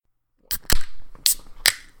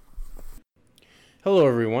Hello,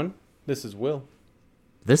 everyone. This is Will.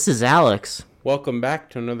 This is Alex. Welcome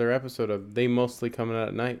back to another episode of They Mostly Coming Out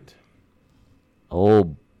at Night.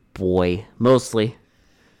 Oh boy, mostly.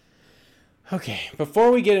 Okay,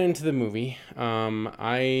 before we get into the movie,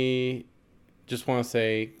 I just want to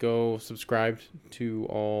say go subscribe to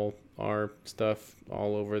all our stuff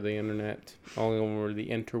all over the internet, all over the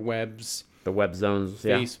interwebs. The web zones,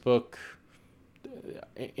 yeah. Facebook,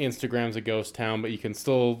 Instagram's a ghost town, but you can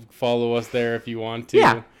still follow us there if you want to.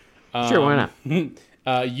 Yeah, sure, why not?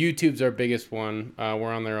 YouTube's our biggest one.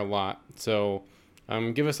 We're on there a lot. So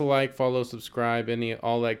give us a like, follow, subscribe,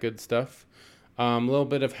 all that good stuff. A little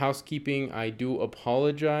bit of housekeeping. I do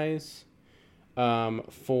apologize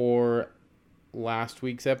for last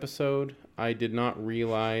week's episode. I did not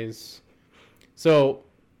realize. So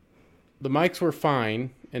the mics were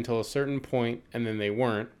fine until a certain point, and then they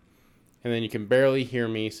weren't. And then you can barely hear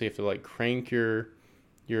me, so you have to crank your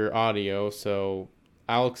audio. So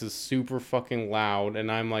Alex is super fucking loud,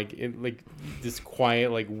 and I'm this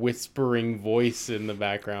quiet whispering voice in the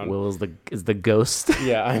background. Will is the ghost.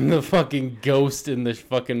 Yeah, I'm the fucking ghost in the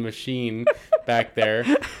fucking machine back there.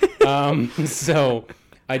 So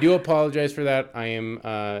I do apologize for that. I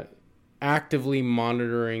am actively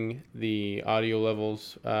monitoring the audio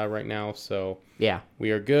levels right now, so yeah,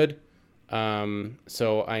 we are good.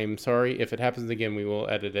 So I'm sorry if it happens again. We will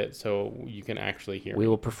edit it so you can actually hear. We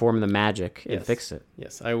will perform the magic and fix it.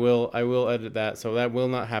 Yes, I will edit that so that will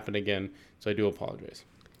not happen again. So I do apologize.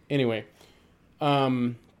 Anyway,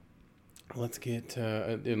 let's get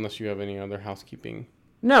unless you have any other housekeeping.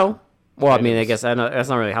 No. Well, items. I mean, I guess I know that's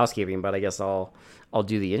not really housekeeping, but I guess I'll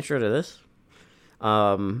do the intro to this.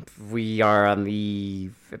 We are on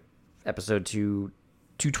the episode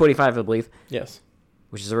 225, I believe. Yes.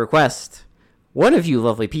 Which is a request. One of you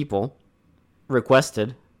lovely people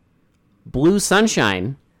requested Blue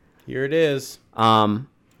Sunshine. Here it is. I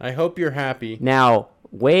hope you're happy. Now,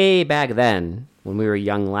 way back then, when we were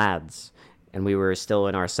young lads, and we were still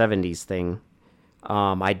in our 70s thing,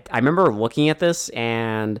 I remember looking at this,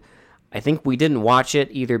 and I think we didn't watch it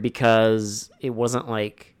either because it wasn't,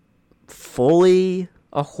 fully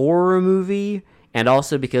a horror movie, and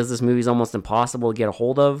also because this movie's almost impossible to get a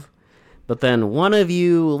hold of. But then one of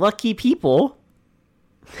you lucky people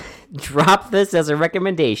dropped this as a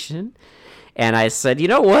recommendation, and I said, you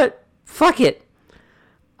know what? Fuck it.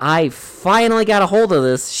 I finally got a hold of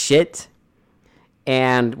this shit,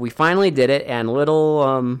 and we finally did it. And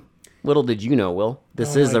little did you know, Will,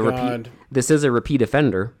 this is a repeat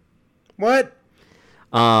offender. What?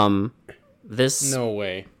 This no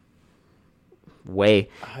way.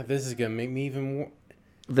 This is gonna make me even more.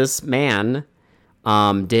 This man. Do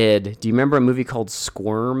you remember a movie called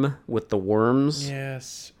Squirm with the worms?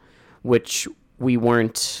 Yes. Which we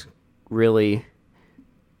weren't really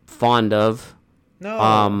fond of.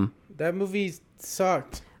 No. That movie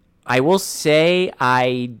sucked. I will say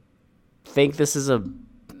I think this is a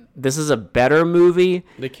better movie.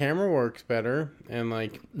 The camera works better, and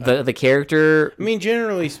the character. I mean,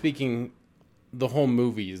 generally speaking, the whole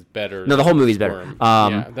movie is better. No, the whole movie's better.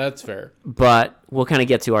 Yeah, that's fair. But we'll kind of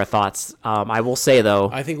get to our thoughts. I will say, though...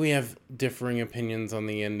 I think we have differing opinions on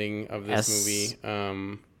the ending of this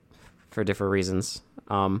movie. For different reasons.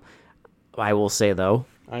 I will say, though...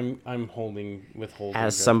 I'm withholding.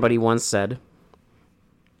 As somebody once said,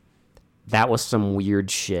 that was some weird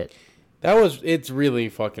shit. It's really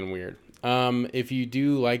fucking weird. If you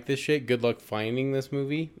do like this shit, good luck finding this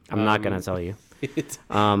movie. I'm not going to tell you. It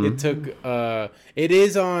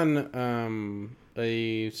is on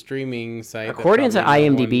a streaming site. According to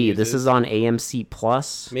IMDb, this is on AMC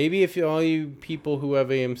Plus. Maybe if all you people who have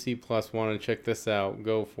AMC Plus want to check this out,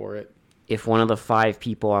 go for it. If one of the 5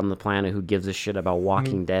 people on the planet who gives a shit about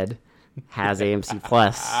Walking Dead has AMC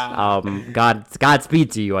Plus,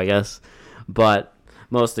 Godspeed to you, I guess. But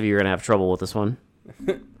most of you are gonna have trouble with this one,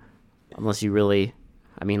 unless you really.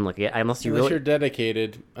 I mean, look, unless you're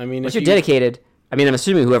dedicated. I mean, unless you're dedicated. I mean, I'm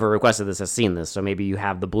assuming whoever requested this has seen this, so maybe you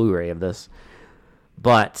have the Blu-ray of this.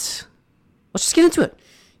 But let's just get into it.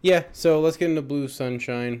 Yeah, so let's get into Blue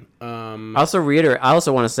Sunshine. I also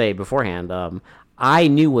want to say beforehand, I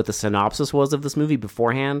knew what the synopsis was of this movie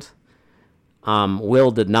beforehand.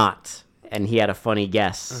 Will did not, and he had a funny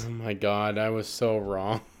guess. Oh my god, I was so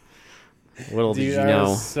wrong. Little did you know. I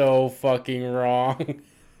was so fucking wrong.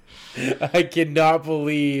 I cannot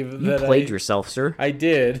believe that you played yourself, sir. I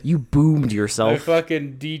did. You boomed yourself. I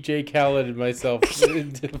fucking DJ Khaled myself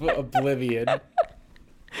into oblivion.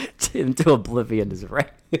 Into oblivion is right.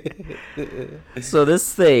 So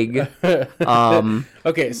this thing,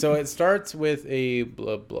 okay, so it starts with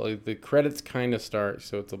the credits kind of start.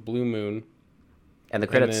 So it's a blue moon, And the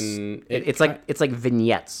credits, then it's like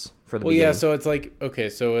vignettes for the well, beginning. yeah. So it's like okay,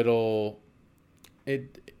 so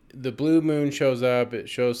the blue moon shows up. It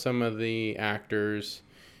shows some of the actors,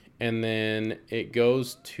 and then it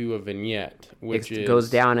goes to a vignette, which Goes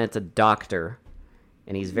down. And it's a doctor,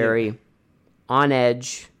 and he's very on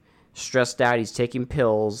edge, stressed out. He's taking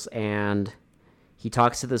pills, and he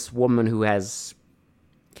talks to this woman who has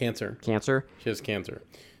cancer. Cancer. She has cancer.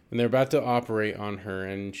 And they're about to operate on her,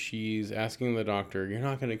 and she's asking the doctor, "You're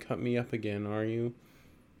not going to cut me up again, are you?"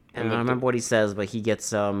 And I don't remember what he says, but he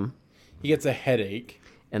gets a headache.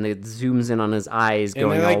 And it zooms in on his eyes, And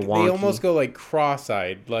going like, all wonky. they almost go like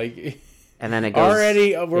cross-eyed, like. And then it goes.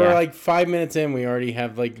 Already, we're like 5 minutes in. We already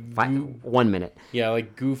have like 1 minute. Yeah,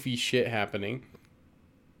 like goofy shit happening.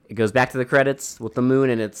 It goes back to the credits with the moon,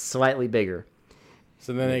 and it's slightly bigger.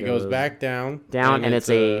 So then it goes back down. And it's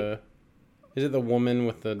a. Is it the woman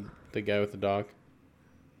with the guy with the dog?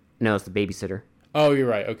 No, it's the babysitter. Oh, you're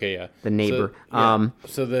right. Okay, yeah. The neighbor.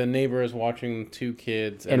 So the neighbor is watching two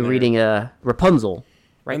kids and reading a Rapunzel.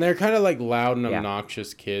 Right. And they're kind of like loud and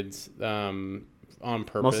obnoxious kids, on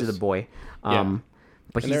purpose. Mostly the boy. But and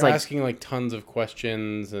he's they're like asking like tons of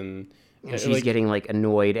questions, and she's like, getting like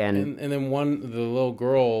annoyed, and then the little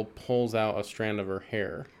girl pulls out a strand of her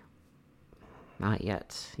hair. Not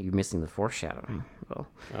yet. You're missing the foreshadowing. Well,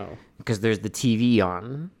 Oh. because there's the TV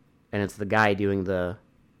on, and it's the guy doing the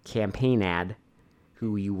campaign ad,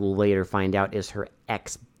 who you will later find out is her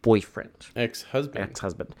ex-boyfriend.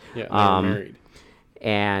 Ex-husband. Yeah, they're married.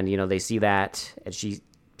 And, they see that, and she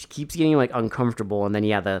keeps getting, like, uncomfortable, and then,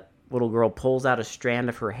 the little girl pulls out a strand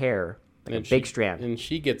of her hair, like a big strand. And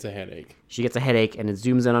she gets a headache. She gets a headache, and it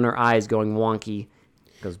zooms in on her eyes, going wonky,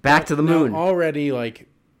 goes back to the moon. Already, like,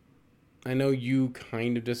 I know you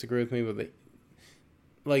kind of disagree with me,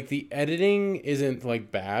 but the editing isn't,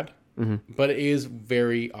 like, bad, but it is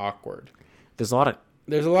very awkward. There's a lot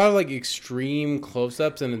of, like, extreme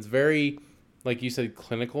close-ups, and it's very, like you said,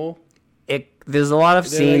 clinical. There's a lot of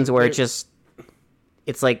scenes where it's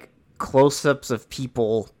like close-ups of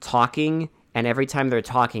people talking, and every time they're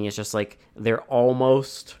talking, it's just like they're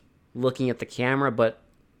almost looking at the camera, but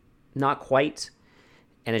not quite.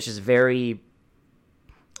 And it's just very,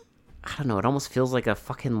 I don't know, it almost feels like a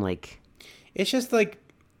fucking like... It's just like,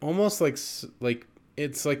 almost like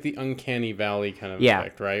it's like the Uncanny Valley kind of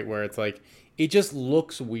effect, right? Where it's like, it just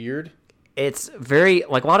looks weird. It's very,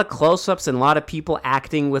 like, a lot of close-ups and a lot of people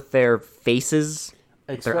acting with their faces,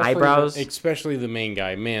 their eyebrows. Especially the main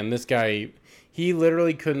guy. Man, this guy, he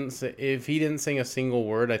literally couldn't say, if he didn't sing a single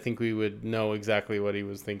word, I think we would know exactly what he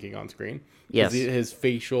was thinking on screen. Yes. His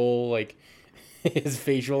facial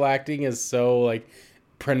acting is so, like,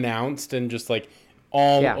 pronounced and just, like,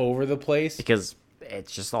 all over the place. Because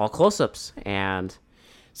it's just all close-ups, and...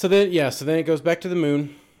 So then it goes back to the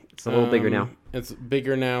moon. It's a little bigger now. It's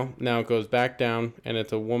bigger now. Now it goes back down, and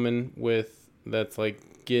it's a woman that's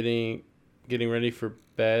like getting ready for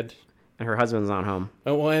bed. And her husband's not home.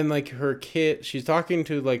 Oh, well, and like her kid, she's talking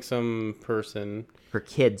to like some person. Her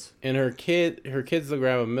kids. And her kids will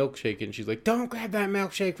grab a milkshake, and she's like, "Don't grab that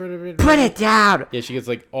milkshake for the put it down." Yeah, she gets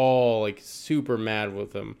like all like super mad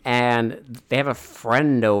with him. And they have a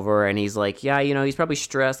friend over, and he's like, "Yeah, he's probably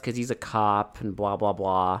stressed because he's a cop and blah blah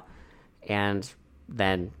blah." And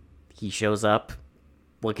then he shows up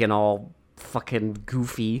looking all fucking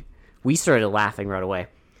goofy. We started laughing right away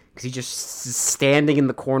because he's just standing in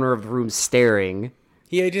the corner of the room staring.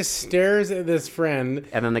 He just stares at this friend.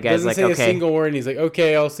 And then the guy's like, okay. Doesn't say a okay. single word, and he's like,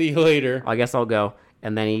 "Okay, I'll see you later. I guess I'll go."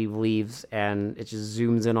 And then he leaves, and it just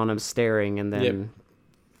zooms in on him staring, and then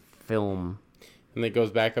film. And it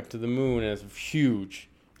goes back up to the moon, and it's huge.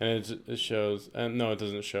 And it shows... no, it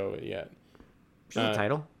doesn't show it yet. Shows the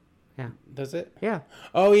title? Yeah. Does it? Yeah.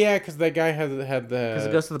 Oh yeah, because that guy had the. Because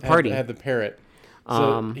it goes to the party. Had the parrot.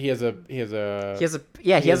 So he has a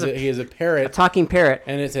parrot. A talking parrot.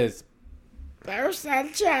 And it says, "There's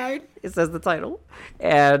sunshine." It says the title.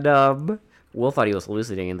 And Will thought he was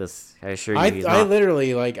hallucinating in this. I assure you, he's not. I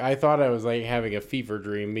literally I thought I was like having a fever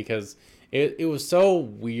dream because it was so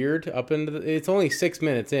weird up into it's only 6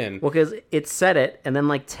 minutes in. Well, because it said it, and then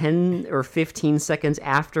like 10 or 15 seconds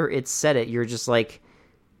after it said it, you're just like,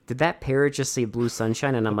 did that parrot just say blue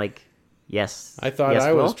sunshine? And I'm like, yes. I thought yes,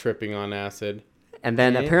 I was tripping on acid. And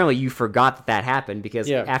then apparently you forgot that happened because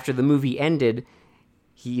after the movie ended,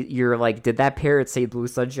 you're like, did that parrot say blue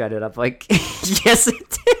sunshine? And I'm like, yes,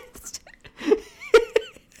 it did.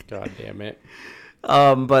 God damn it.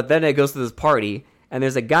 But then it goes to this party, and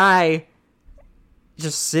there's a guy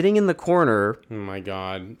just sitting in the corner. Oh my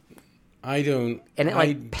God. I don't. And it,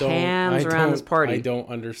 like, pans around this party. I don't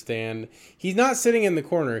understand. He's not sitting in the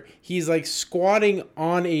corner. He's like squatting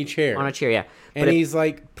on a chair. On a chair, yeah. And he's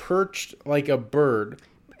like perched like a bird.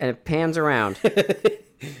 And it pans around.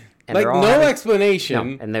 And like no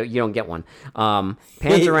explanation. No, and you don't get one.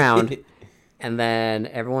 Pans around, and then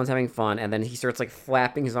everyone's having fun, and then he starts like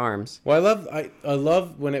flapping his arms. Well, I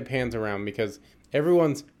love when it pans around because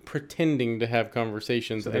everyone's pretending to have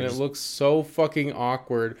conversations, and it looks so fucking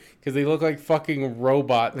awkward because they look like fucking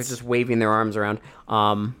robots. They're just waving their arms around.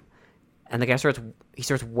 And the guy starts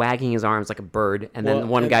wagging his arms like a bird, and then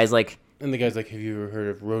one guy's like, and the guy's like, "Have you ever heard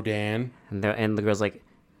of Rodan?" And the girl's like,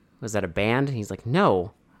 "Was that a band?" And he's like,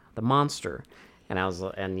 "No, the monster." And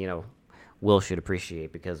Will should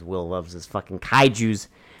appreciate because Will loves his fucking kaijus.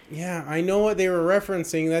 Yeah, I know what they were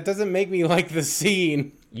referencing. That doesn't make me like the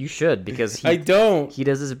scene. You should, because I don't. He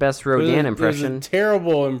does his best Rodan impression. It was a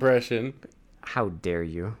terrible impression. How dare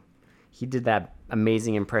you? He did that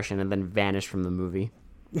amazing impression and then vanished from the movie.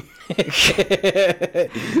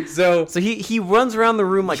 So he runs around the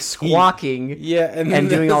room like squawking. And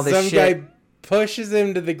doing all this shit. Some guy pushes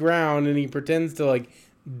him to the ground and he pretends to like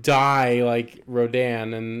die like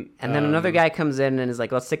Rodan, and then another guy comes in and is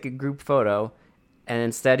like, "Let's take a group photo." And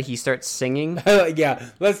instead he starts singing. Yeah,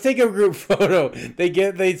 let's take a group photo.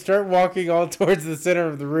 They start walking all towards the center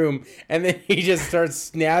of the room, and then he just starts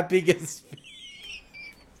snapping his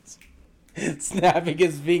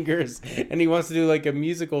fingers, and he wants to do like a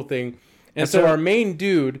musical thing. And so our main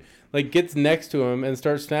dude like gets next to him and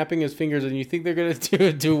starts snapping his fingers, and you think they're gonna do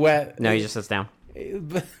a duet. No, he just sits down.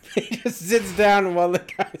 But he just sits down while the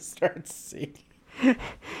guy starts singing.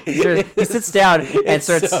 He sits down and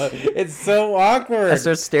it's so awkward. And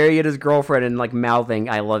starts staring at his girlfriend and like mouthing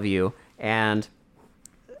 "I love you," and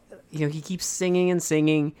he keeps singing and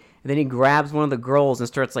singing, and then he grabs one of the girls and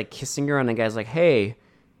starts like kissing her, and the guy's like, hey,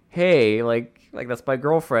 like that's my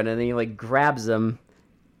girlfriend, and then he like grabs him.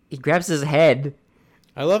 He grabs his head.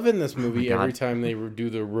 I love in this movie every time they do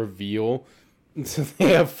the reveal. So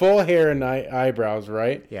they have full hair and eyebrows,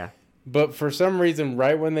 right? Yeah. But for some reason,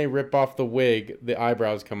 right when they rip off the wig, the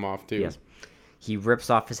eyebrows come off too. Yes. He rips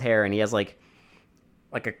off his hair, and he has like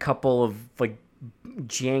a couple of like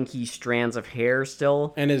janky strands of hair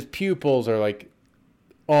still. And his pupils are like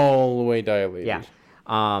all the way dilated. Yeah.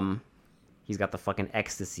 He's got the fucking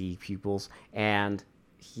ecstasy pupils, and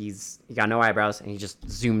he got no eyebrows, and he just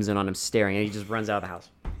zooms in on him staring, and he just runs out of the house.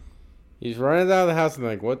 He's running out of the house and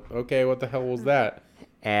like, what? Okay, what the hell was that?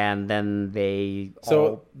 And then they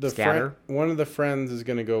all scatter. One of the friends is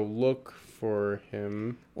going to go look for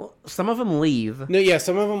him. Well, some of them leave. No, yeah,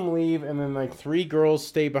 some of them leave, and then like 3 girls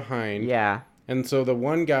stay behind. Yeah. And so the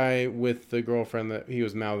one guy with the girlfriend that he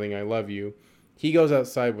was mouthing, "I love you," he goes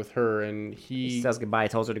outside with her, and he says goodbye,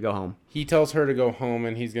 tells her to go home. He tells her to go home,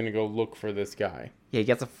 and he's going to go look for this guy. Yeah, he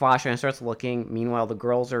gets a flashlight and starts looking. Meanwhile, the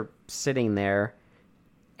girls are sitting there.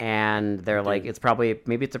 And they're like,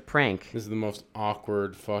 maybe it's a prank. This is the most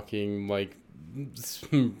awkward fucking, like,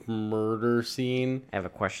 murder scene. I have a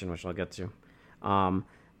question, which I'll get to.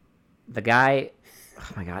 The guy, oh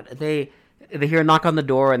my God, they hear a knock on the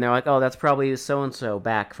door, and they're like, oh, that's probably so-and-so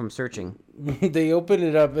back from searching. They open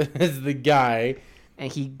it up as the guy.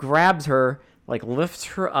 And he grabs her, like, lifts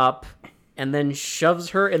her up, and then shoves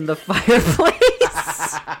her in the fireplace.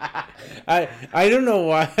 I don't know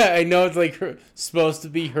why. I know it's like supposed to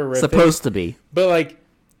be horrific. Supposed to be. But like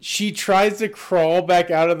she tries to crawl back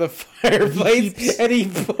out of the fireplace and he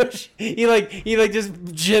just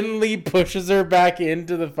gently pushes her back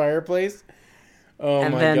into the fireplace. Oh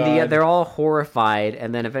and my then God. They're all horrified,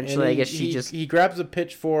 and then eventually I guess he grabs a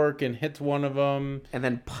pitchfork and hits one of them and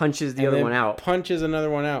then punches the other one out. Punches another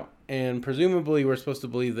one out. And presumably we're supposed to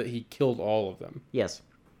believe that he killed all of them. Yes.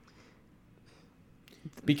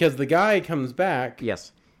 Because the guy comes back.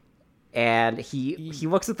 Yes. And he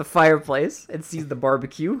looks at the fireplace and sees the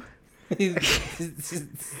barbecue.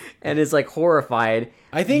 And is like horrified.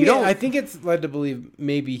 I think it's led to believe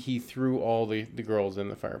maybe he threw all the girls in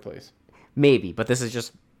the fireplace. Maybe, but this is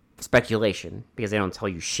just speculation because they don't tell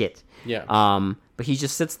you shit. Yeah. But he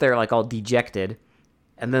just sits there like all dejected,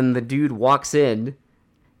 and then the dude walks in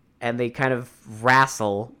and they kind of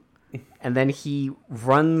wrestle, and then he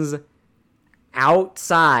runs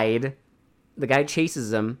outside. The guy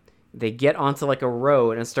chases him. They get onto like a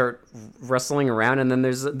road and start wrestling around, and then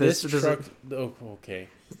there's This there's truck. Oh, okay.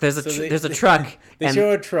 there's a So they- there's a truck. They and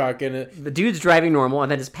show a truck, and the dude's driving normal, and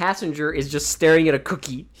then his passenger is just staring at a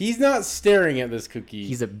cookie. he's not staring at this cookie.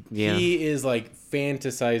 Yeah. He is like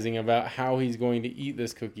fantasizing about how he's going to eat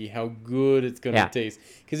this cookie, how good it's going to Yeah. taste,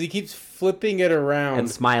 because he keeps flipping it around And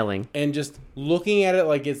smiling. and just looking at it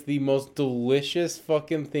like it's the most delicious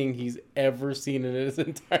fucking thing he's ever seen in his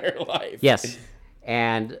entire life. Yes,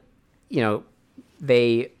 and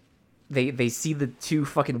they see the two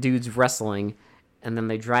fucking dudes wrestling, and then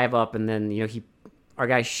they drive up, and then our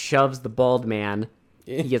guy shoves the bald man.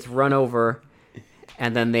 He gets run over,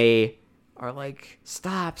 and then they are like,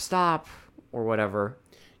 stop, or whatever.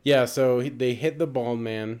 Yeah, so they hit the bald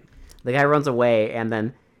man. The guy runs away, and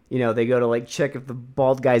then they go to like check if the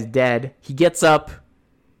bald guy's dead. He gets up,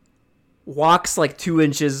 walks like 2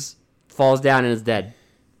 inches, falls down, and is dead.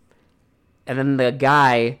 And then the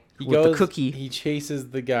guy with the cookie, He chases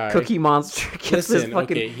the guy. Cookie Monster, gets his Listen,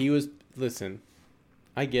 fucking. okay, listen.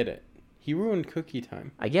 I get it. He ruined cookie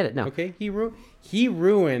time. I get it. No, Okay, he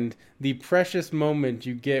ruined the precious moment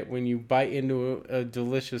you get when you bite into a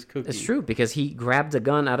delicious cookie. it's true because he grabbed a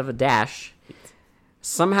gun out of a dash,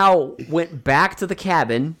 somehow went back to the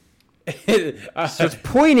cabin, starts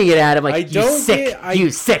pointing it at him like, "You sick,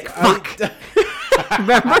 you sick fuck."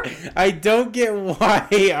 Remember? I don't get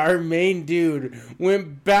why our main dude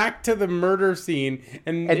went back to the murder scene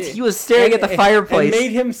and he was staring at the fireplace. and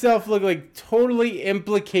made himself look like totally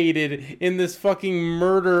implicated in this fucking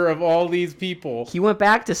murder of all these people. He went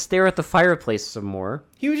back to stare at the fireplace some more.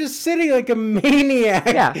 He was just sitting like a maniac,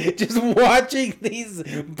 Yeah. just watching these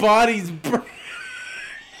bodies burn.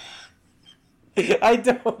 I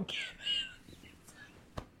don't get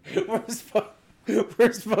it.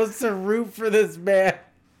 We're supposed to root for this man.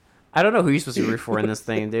 I don't know who you're supposed to root for in this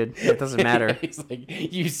thing, dude. It doesn't matter. He's like,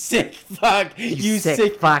 you sick fuck. You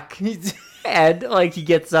sick fuck. And like he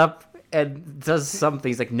gets up and does something.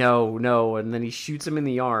 He's like, no, and then he shoots him in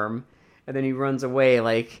the arm, and then he runs away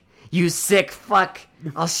like, "You sick fuck!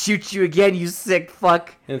 I'll shoot you again, you sick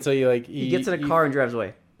fuck!" And so he He gets in a car and drives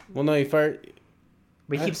away. Well, no, he fired.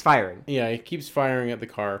 But he keeps firing. Yeah, he keeps firing at the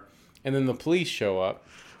car, and then the police show up.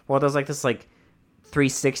 Well, there's like this like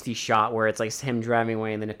 360 shot where it's like him driving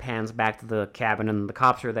away, and then it pans back to the cabin, and the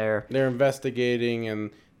cops are there, They're investigating, and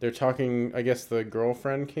they're talking. I guess the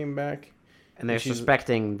girlfriend came back, and they're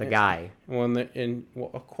suspecting the guy. well,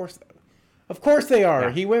 of course they are.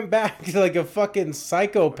 Yeah. He went back to like a fucking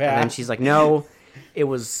psychopath. And then she's like, "No, it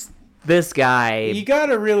was this guy." You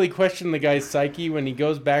gotta really question the guy's psyche when he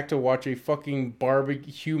goes back to watch a fucking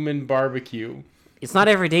human barbecue. It's not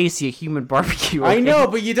every day you see a human barbecue. I okay? know,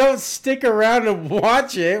 but you don't stick around and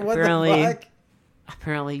watch it. What Apparently- the fuck?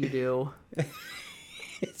 Apparently you do.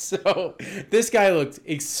 So this guy looks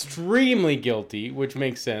extremely guilty, which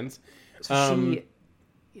makes sense. So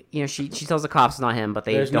she tells the cops it's not him, but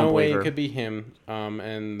they There's don't no way believe her. it could be him.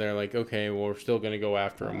 And they're like, okay, well, we're still gonna go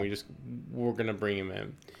after him. We're gonna bring him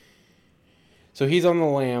in. So he's on the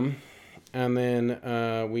lam, and then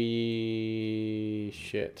we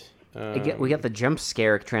get the jump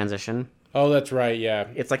scare transition. Oh, that's right. Yeah.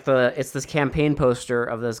 It's like it's this campaign poster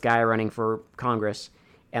of this guy running for Congress,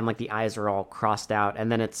 and like the eyes are all crossed out, and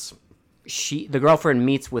then it's the girlfriend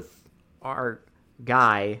meets with our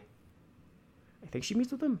guy. I think she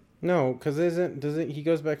meets with him. No, because he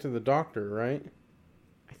goes back to the doctor, right?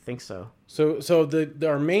 I think so. So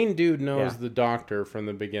our main dude knows Yeah. the doctor from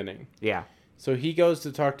the beginning. Yeah, So he goes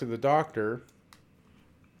to talk to the doctor.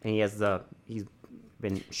 and he's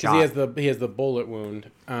been Because shot. he has the bullet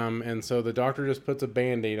wound, and so the doctor just puts a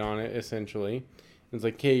Band-Aid on it, essentially. It's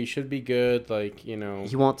like, hey, you should be good,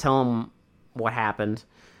 He won't tell him what happened.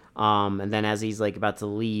 And then as he's like about to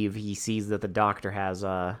leave, he sees that the doctor has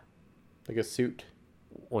like a suit.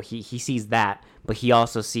 well, he sees that, but he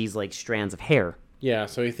also sees like strands of hair. Yeah,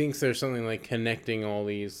 so he thinks there's something like connecting all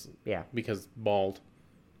these. Yeah, Because bald.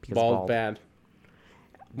 because Bald bad.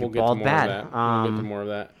 We'll get to Bald more bad. of that. We'll get to more of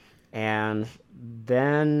that. And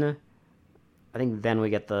then I think then we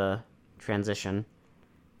get the transition.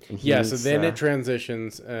 And he Yeah, so meets, then it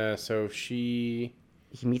transitions. So he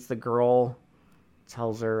meets the girl,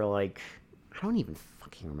 tells her like I don't even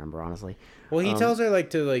fucking remember honestly. Well, he tells her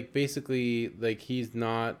to basically he's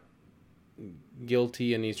not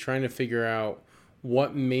guilty, and he's trying to figure out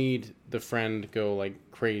what made the friend go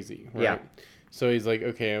crazy, right? Yeah. So he's like,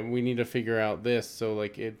 okay, we need to figure out this so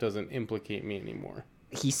it doesn't implicate me anymore.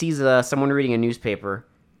 He sees someone reading a newspaper,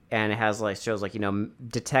 and it has shows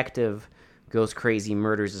detective goes crazy,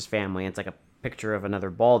 murders his family. And it's like a picture of another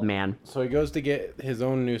bald man. So he goes to get his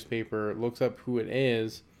own newspaper, looks up who it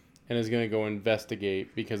is, and is going to go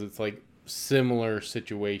investigate because it's like similar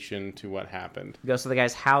situation to what happened. He goes to the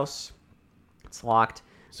guy's house. It's locked.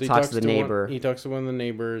 So he talks to the neighbor. He talks to one of the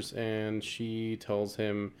neighbors, and she tells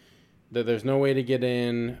him that there's no way to get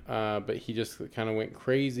in, but he just kind of went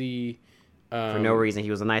crazy. For no reason. He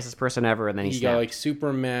was the nicest person ever, and then he got like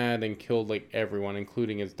super mad and killed like everyone,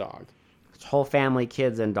 including his dog. His whole family,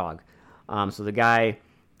 kids, and dog. So the guy,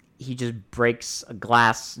 he just breaks a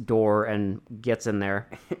glass door and gets in there.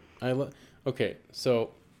 Okay,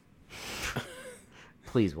 so...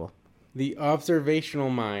 Please, Will. The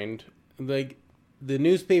observational mind, like, the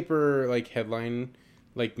newspaper, like, headline,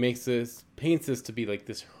 like, paints this to be, like,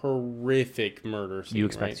 this horrific murder scene, You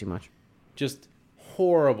expect right? too much. Just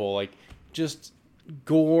horrible, like, just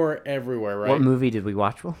gore everywhere, right? What movie did we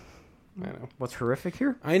watch, Will? I know. What's horrific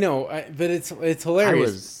here? I know, but it's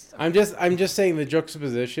hilarious. I'm just saying the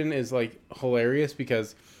juxtaposition is, like, hilarious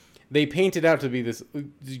because they paint it out to be this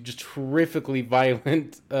just horrifically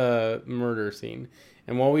violent murder scene.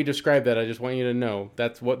 And while we describe that, I just want you to know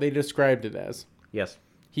that's what they described it as. Yes.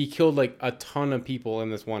 He killed like a ton of people in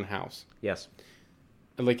this one house. Yes.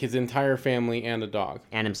 Like his entire family and a dog.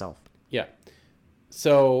 And himself. Yeah.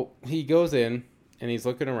 So he goes in and he's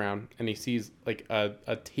looking around and he sees like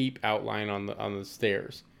a tape outline on the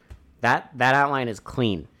stairs. That outline is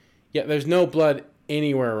clean. Yeah, there's no blood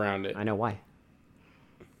anywhere around it. I know why.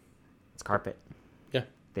 It's carpet. Yeah.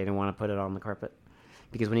 They didn't want to put it on the carpet.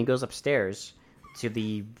 Because when he goes upstairs to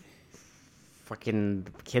the fucking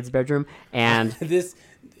kid's bedroom and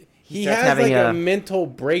he has like a mental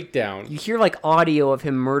breakdown. You hear like audio of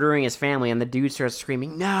him murdering his family and the dude starts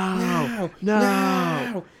screaming, No.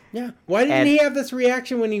 Yeah. Why didn't he have this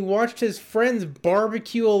reaction when he watched his friends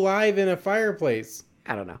barbecue alive in a fireplace?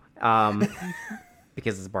 I don't know.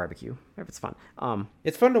 Because it's barbecue. It's fun.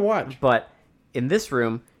 It's fun to watch. But in this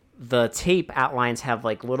room, the tape outlines have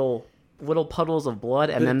like little puddles of blood,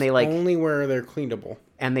 and then they like only where they're cleanable.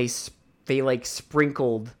 And they like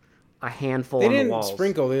sprinkled a handful on the walls. They didn't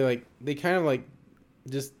sprinkle. They kind of like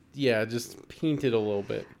just painted a little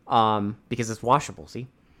bit. Because it's washable. See.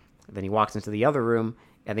 And then he walks into the other room,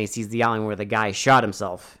 and then he sees the outline where the guy shot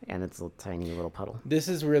himself, and it's a tiny little puddle. This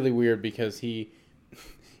is really weird because he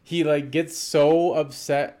like gets so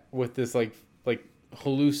upset with this like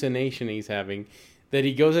hallucination he's having that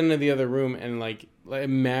he goes into the other room and like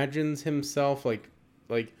imagines himself like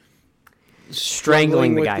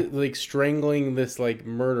strangling the guy, strangling this like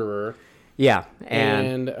murderer. Yeah,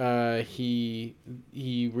 and he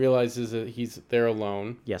realizes that he's there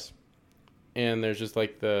alone. Yes, and there's just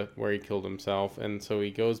like where he killed himself, and so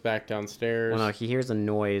he goes back downstairs. Well, no, he hears a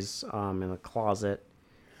noise in the closet.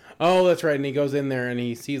 Oh, that's right, and he goes in there and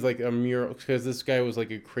he sees like a mural because this guy was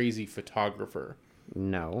like a crazy photographer.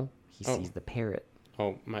 No, he sees the parrot.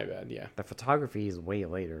 Oh, my bad, yeah. The photography is way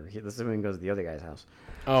later. This is when he goes to the other guy's house.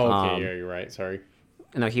 Oh, okay, yeah, you're right, sorry.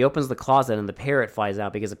 No, he opens the closet and the parrot flies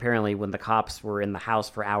out because apparently when the cops were in the house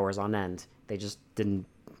for hours on end, they just didn't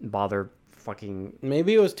bother fucking...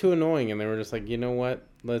 Maybe it was too annoying and they were just like, you know what?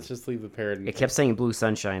 Let's just leave the parrot in. It kept saying Blue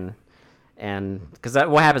Sunshine. And... Because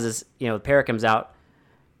what happens is, the parrot comes out,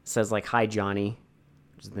 says like, Hi, Johnny,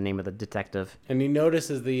 which is the name of the detective. And he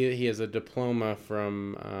notices he has a diploma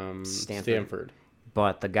from Stanford.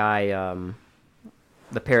 But the guy,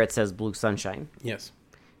 the parrot says Blue Sunshine. Yes.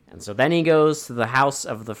 And so then he goes to the house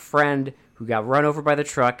of the friend who got run over by the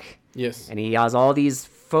truck. Yes. And he has all these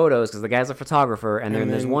photos because the guy's a photographer. And then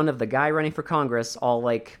there's one of the guy running for Congress all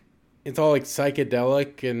like... It's all like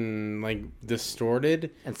psychedelic and like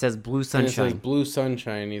distorted. And it says Blue Sunshine. And it says Blue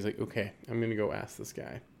Sunshine. And he's like, okay, I'm going to go ask this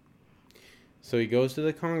guy. So he goes to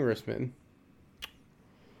the congressman.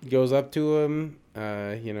 He goes up to him,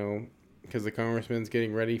 because the congressman's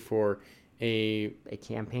getting ready for a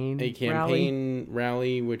campaign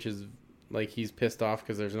rally, which is like he's pissed off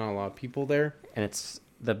because there's not a lot of people there. And it's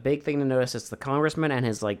the big thing to notice. It's the congressman and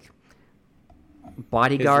his like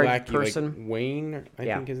bodyguard lackey, person, like Wayne, I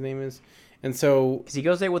think his name is. And so because he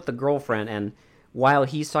goes there with the girlfriend, and while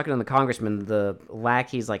he's talking to the congressman, the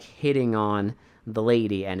lackey's like hitting on the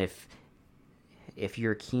lady, and if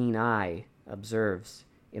your keen eye observes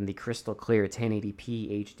in the crystal clear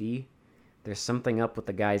 1080p HD, there's something up with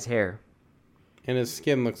the guy's hair. And his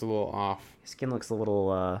skin looks a little off. His skin looks a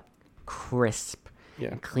little crisp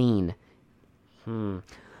and clean.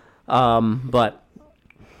 But...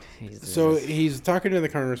 he's talking to the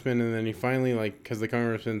congressman, and then he finally, because the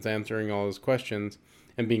congressman's answering all his questions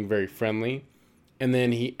and being very friendly, and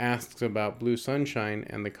then he asks about Blue Sunshine,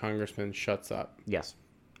 and the congressman shuts up. Yes.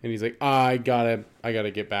 And he's like, I gotta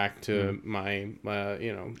get back to my,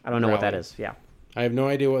 I don't know what that is. Yeah. I have no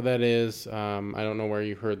idea what that is. I don't know where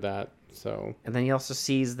you heard that. So And then he also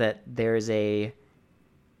sees that there's a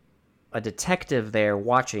detective there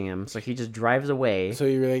watching him, so he just drives away. So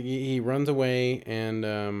he runs away, and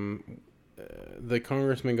the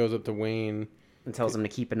congressman goes up to Wayne And tells him to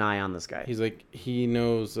keep an eye on this guy. He's like, he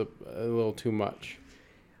knows a little too much.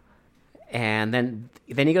 And then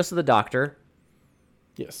he goes to the doctor.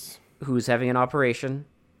 Yes. Who's having an operation.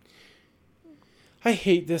 I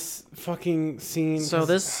hate this fucking scene. So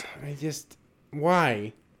this...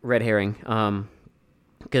 Why? Red herring.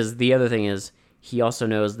 Because the other thing is, he also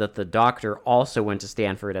knows that the doctor also went to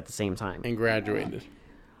Stanford at the same time. And graduated.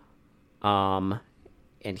 And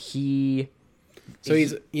he... So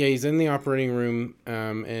he's in the operating room,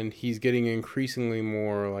 and he's getting increasingly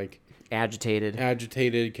more, like... Agitated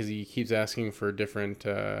because he keeps asking for different,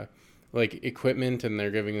 equipment, and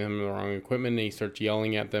they're giving him the wrong equipment, and he starts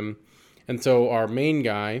yelling at them. And so our main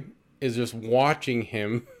guy is just watching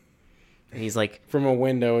him. And he's like... From a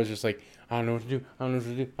window, is just like, I don't know what to do, I don't know what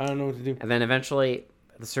to do, I don't know what to do. And then eventually,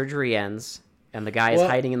 the surgery ends, and the guy is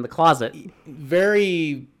hiding in the closet.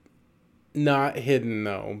 Very not hidden,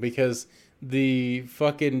 though, because the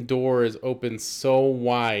fucking door is open so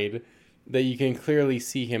wide that you can clearly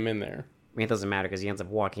see him in there. I mean, it doesn't matter because he ends up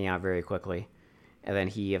walking out very quickly. And then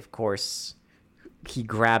he, of course, he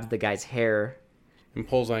grabs the guy's hair. And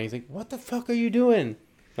pulls on. He's like, what the fuck are you doing?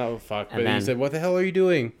 Not fuck, and but he said, what the hell are you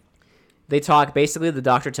doing? They talk. Basically, the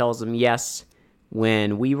doctor tells him, yes,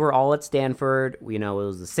 when we were all at Stanford, it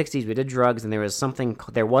was the 60s, we did drugs, and there was something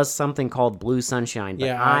called Blue Sunshine.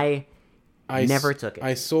 But I never took it.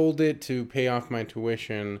 I sold it to pay off my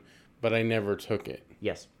tuition, but I never took it.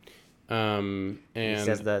 Yes. And he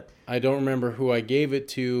says that I don't remember who I gave it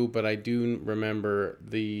to, but I do remember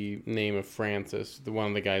the name of Francis, one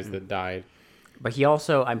of the guys that died. But he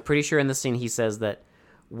also, I'm pretty sure in this scene, he says that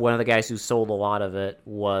one of the guys who sold a lot of it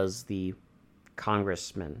was the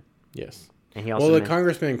congressman. Yes. And he also the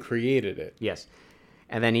congressman created it. Yes.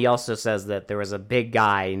 And then he also says that there was a big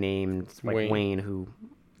guy named Wayne who,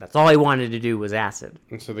 that's all he wanted to do was acid.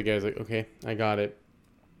 And so the guy's like, okay, I got it.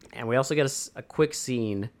 And we also get a quick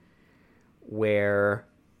scene where,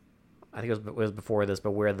 I think it was before this,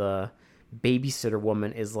 but where the babysitter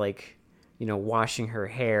woman is like, washing her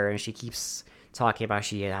hair, and she keeps talking about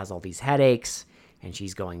she has all these headaches, and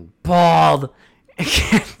she's going bald.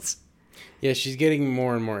 Yeah, she's getting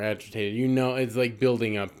more and more agitated. It's like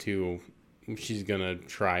building up to she's gonna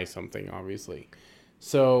try something, obviously.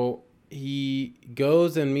 So he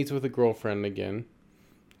goes and meets with a girlfriend again,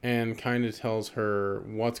 and kind of tells her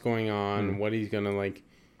what's going on, what he's gonna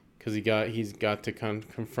because he's got to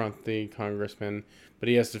confront the congressman, but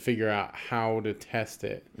he has to figure out how to test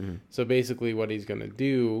it. So basically, what he's gonna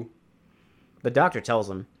do, the doctor tells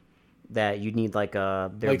him that you need their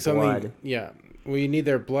blood. Yeah, well, you need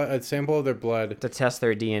their blood, a sample of their blood to test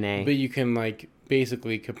their DNA. But you can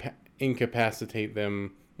basically incapacitate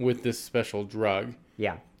them with this special drug.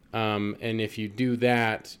 Yeah. And if you do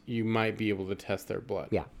that, you might be able to test their blood.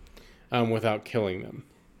 Yeah. Without killing them.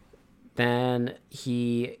 Then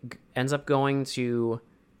he ends up going to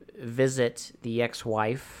visit the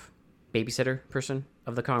ex-wife, babysitter person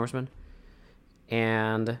of the congressman.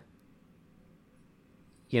 And,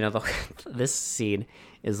 this scene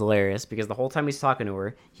is hilarious because the whole time he's talking to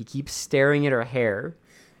her, he keeps staring at her hair.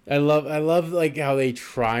 I love how they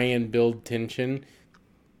try and build tension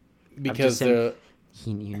because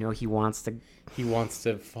he wants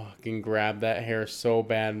to fucking grab that hair so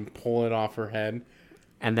bad and pull it off her head.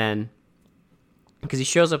 And then because he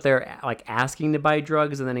shows up there asking to buy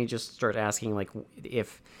drugs, and then he just starts asking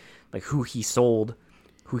who he sold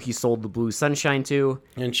the Blue Sunshine to.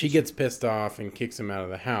 And she gets pissed off and kicks him out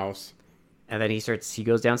of the house. And then he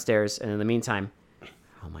goes downstairs, and in the meantime,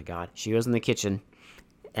 oh my God, she goes in the kitchen,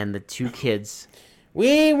 and the two kids.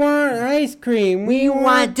 We want ice cream. We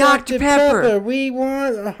want Dr. Pepper. We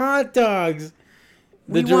want hot dogs.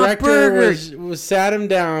 The director was sat him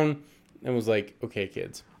down and was like, okay,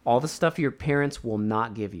 kids. All the stuff your parents will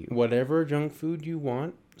not give you. Whatever junk food you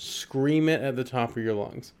want, scream it at the top of your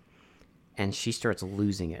lungs. And she starts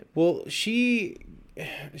losing it. Well, she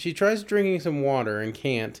tries drinking some water and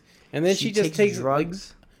can't. And then she just takes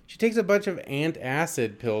drugs. She takes a bunch of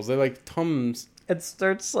antacid pills. They're like Tums. And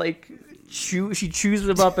starts she chews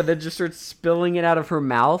them up and then just starts spilling it out of her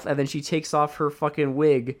mouth. And then she takes off her fucking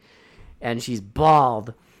wig and she's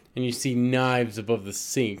bald. And you see knives above the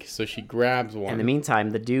sink. So she grabs one. In the meantime,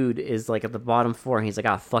 the dude is at the bottom floor and he's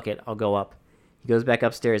like, fuck it, I'll go up. He goes back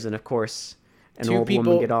upstairs and of course an old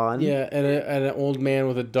woman get on. Yeah, and an old man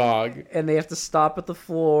with a dog. And they have to stop at the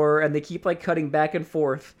floor and they keep cutting back and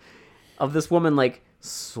forth of this woman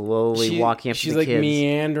slowly walking up to she's the like kids.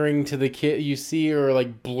 meandering to the kid. You see her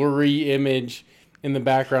like blurry image in the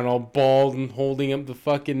background, all bald and holding up the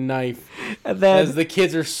fucking knife. And then, as the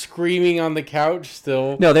kids are screaming on the couch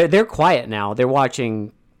still. no, they're quiet now. They're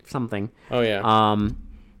watching something. Oh yeah.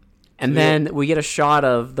 And then we get a shot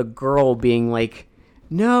of the girl being like,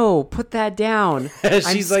 "No, put that down.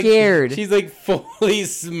 I'm scared." She's like fully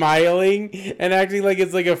smiling and acting like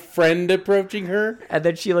it's like a friend approaching her. And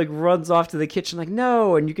then she like runs off to the kitchen like,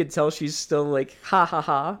 "No," and you can tell she's still like, "Ha ha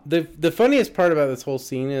ha." The funniest part about this whole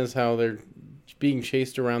scene is how they're being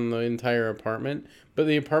chased around the entire apartment, but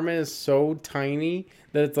the apartment is so tiny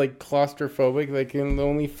that it's like claustrophobic. They can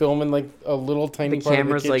only film in like a little tiny part of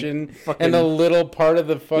the kitchen and a little part of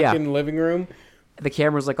the fucking living room. The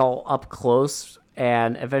camera's like all up close,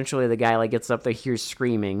 and eventually the guy like gets up there, hears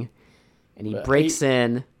screaming, and he breaks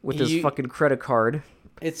in with his fucking credit card.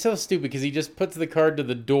 It's so stupid because he just puts the card to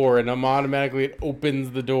the door and automatically it opens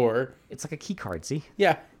the door. It's like a key card, see?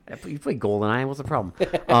 Yeah. You play GoldenEye, what's the problem?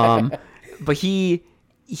 But he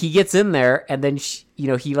gets in there, and then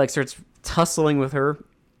he like starts tussling with her,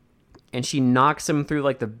 and she knocks him through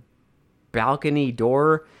like the balcony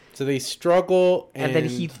door. So they struggle, and then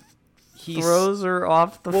he throws her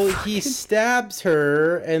off the. Well, he stabs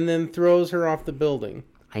her and then throws her off the building.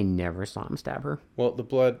 I never saw him stab her. Well,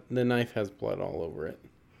 the knife has blood all over it.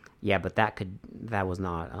 Yeah, but that was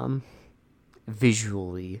not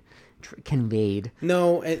visually conveyed.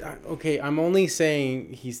 No, okay, I'm only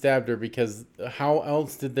saying he stabbed her because how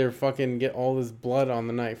else did they fucking get all this blood on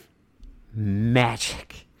the knife?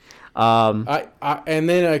 Magic. And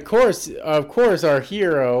then of course our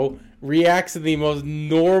hero reacts in the most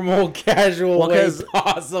normal, casual way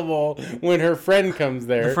possible when her friend comes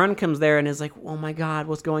there. The friend comes there and is like, "Oh my god,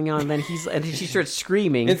 what's going on?" And then she starts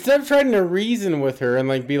screaming. Instead of trying to reason with her and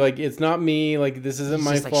like be like, "It's not me. Like this isn't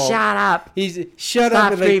my fault." Like, "Shut up." Shut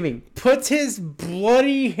up and screaming. Like, puts his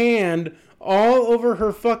bloody hand all over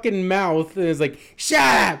her fucking mouth and is like,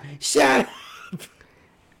 "Shut up."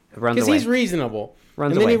 Because he's reasonable.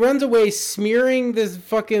 And then he runs away, smearing this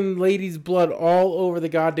fucking lady's blood all over the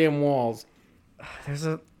goddamn walls.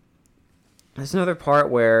 There's another part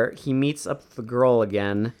where he meets up with the girl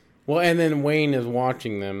again. Well, and then Wayne is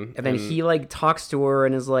watching them. And then he, like, talks to her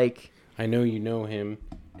and is like... I know you know him.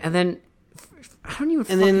 And then... I don't even...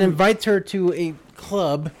 And then invites her to a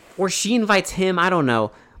club. Or she invites him, I don't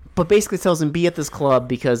know. But basically tells him, be at this club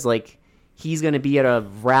because, like, he's going to be at a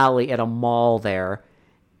rally at a mall there.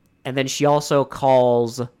 And then she also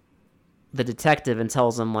calls the detective and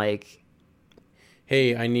tells him, like...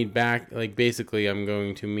 Hey, I need back... Like, basically, I'm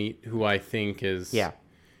going to meet who I think is... Yeah.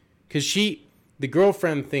 Because the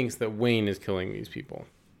girlfriend thinks that Wayne is killing these people.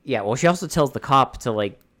 Yeah, well, she also tells the cop to,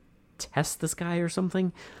 like, test this guy or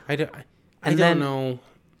something. I don't know.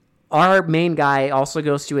 Our main guy also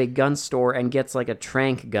goes to a gun store and gets, like, a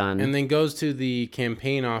tranq gun. And then goes to the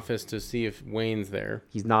campaign office to see if Wayne's there.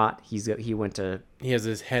 He's not. He went to... He has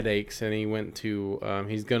his headaches, and he went to...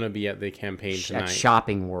 he's going to be at the campaign tonight. At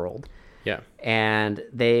Shopping World. Yeah. And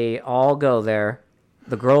they all go there.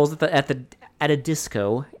 The girl's at a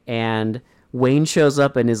disco, and Wayne shows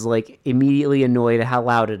up and is, like, immediately annoyed at how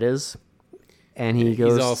loud it is. And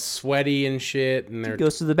he's all sweaty and shit. And he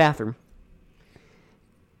goes to the bathroom.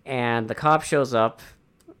 And the cop shows up,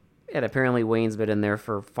 and apparently Wayne's been in there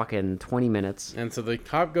for fucking 20 minutes. And so the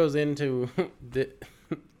cop goes into...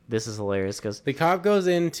 This is hilarious, because... The cop goes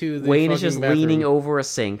into the Wayne is just bathroom, leaning over a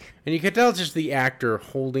sink. And you can tell it's just the actor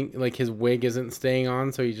holding... Like, his wig isn't staying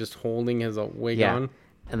on, so he's just holding his wig on.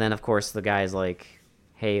 And then, of course, the guy's like,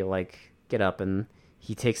 hey, like, get up. And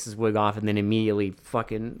he takes his wig off and then immediately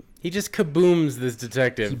fucking... He just kabooms this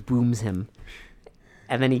detective. He booms him.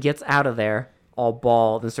 And then he gets out of there, all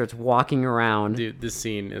bald, and starts walking around. Dude, this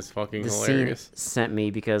scene is fucking hilarious. Scene sent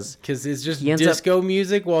me because it's just disco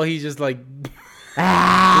music while he's just like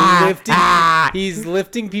he's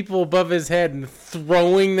lifting people above his head and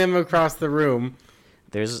throwing them across the room.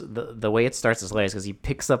 There's the way it starts is hilarious because he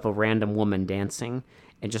picks up a random woman dancing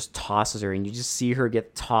and just tosses her, and you just see her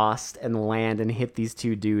get tossed and land and hit these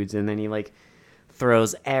two dudes, and then he like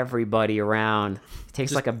throws everybody around. He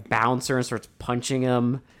takes like a bouncer and starts punching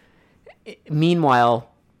him.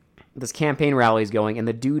 Meanwhile, this campaign rally is going, and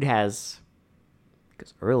the dude has...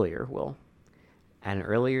 Because at an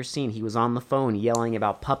earlier scene, he was on the phone yelling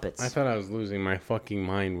about puppets. I thought I was losing my fucking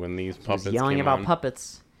mind when these puppets came on. He was yelling about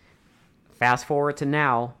puppets. Fast forward to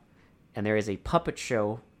now, and there is a puppet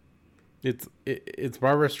show. It's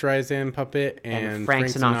Barbara Streisand puppet and Frank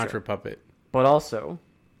Sinatra puppet. But also,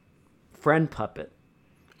 friend puppet.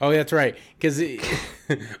 Oh, that's right. Because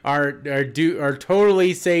our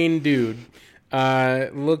totally sane dude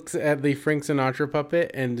looks at the Frank Sinatra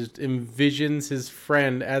puppet and just envisions his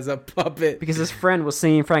friend as a puppet. Because his friend was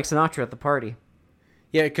singing Frank Sinatra at the party.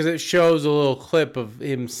 Yeah, because it shows a little clip of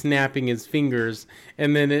him snapping his fingers,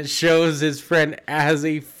 and then it shows his friend as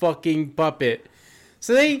a fucking puppet.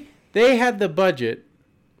 So they had the budget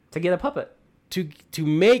To get a puppet. to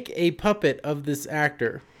make a puppet of this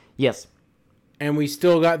actor, Yes. and we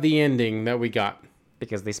still got the ending that we got.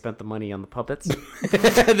 Because they spent the money on the puppets.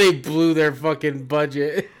 They blew their fucking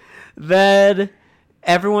budget. Then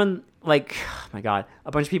everyone, like, oh my God, a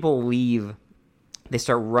bunch of people leave. They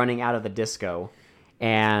start running out of the disco.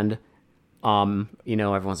 And,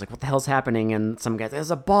 everyone's like, what the hell's happening? And some guy, there's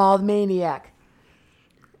a bald maniac.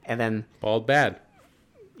 And then, Bald bad.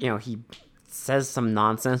 he says some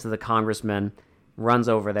nonsense to the congressman, runs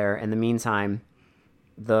over there. In the meantime,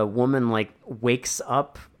 the woman, wakes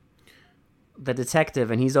up the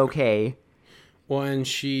detective, and he's okay. Well, and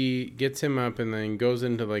she gets him up and then goes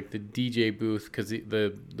into the DJ booth because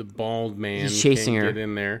the bald man He's chasing can't her. get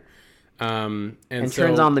in there, and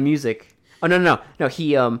Turns on the music. Oh, no,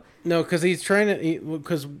 he, no, because he's trying to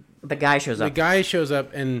because the guy shows the up. guy shows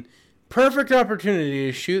up and perfect opportunity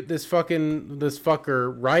to shoot this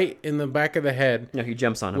fucker right in the back of the head No, he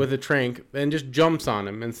jumps on him. with a trank and just jumps on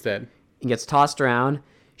him instead. He gets tossed around.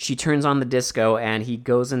 She turns on the disco, and he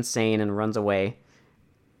goes insane and runs away.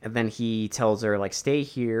 And then he tells her, stay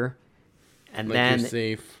here. And Like then you're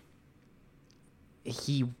safe.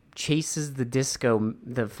 he chases the disco,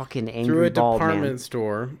 the fucking Through angry a bald department man.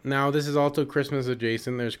 store. Now this is also Christmas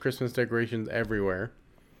adjacent. There's Christmas decorations everywhere.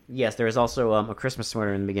 Yes, there is also a Christmas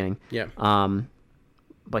sweater in the beginning. Yeah.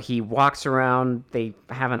 But he walks around. They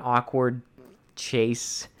have an awkward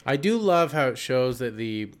chase. I do love how it shows that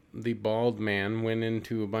the bald man went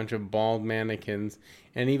into a bunch of bald mannequins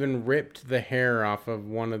and even ripped the hair off of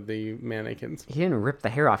one of the mannequins. He didn't rip the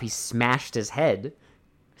hair off. He smashed his head.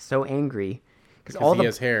 So angry. Because he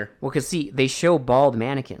has hair. Well, because see, they show bald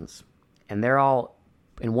mannequins, and they're all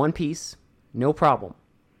in one piece, no problem.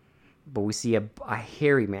 But we see a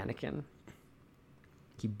hairy mannequin.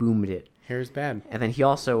 He boomed it. Hair's bad. And then he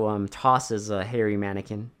also tosses a hairy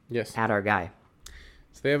mannequin Yes. at our guy.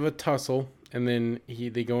 So they have a tussle, and then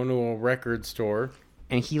they go into a record store.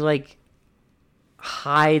 And he,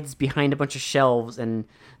 hides behind a bunch of shelves and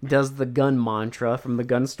does the gun mantra from the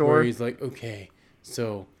gun store. Where he's like, okay,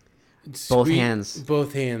 so... Both hands.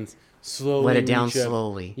 Both hands. Slowly Let it down reach up.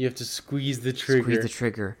 slowly. You have to squeeze the trigger. Squeeze the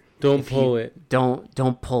trigger. Don't pull it.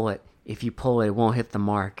 Don't pull it. If you pull it, it won't hit the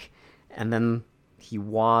mark. And then he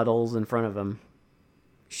waddles in front of him,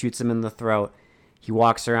 shoots him in the throat. He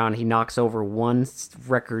walks around. He knocks over one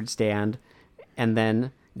record stand, and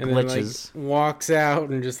then glitches. Then, walks out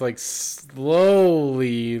and just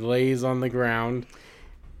slowly lays on the ground.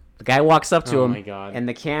 The guy walks up to Oh him, my God. and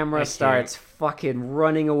the camera can't. starts fucking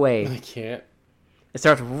running away. I can't. It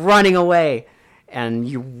starts running away,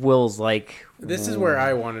 and Will's like, This is where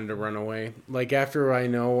I wanted to run away. After I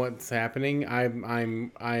know what's happening, I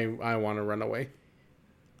want to run away.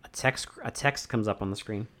 a text comes up on the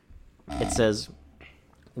screen. It says,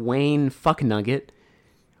 Wayne Fucknugget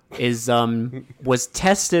is was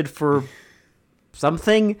tested for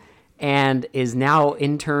something and is now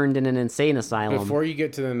interned in an insane asylum. Before you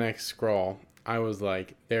get to the next scroll, I was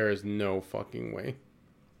like, there is no fucking way.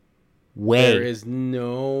 There is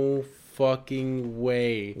no fucking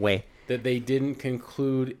way that they didn't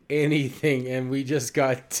conclude anything and we just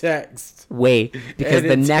got text. Because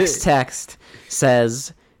the next text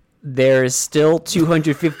says there is still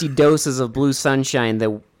 250 doses of Blue Sunshine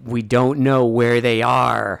that we don't know where they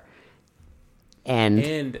are.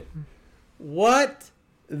 And what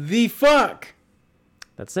the fuck?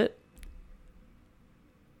 that's it.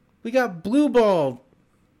 We got blue ball.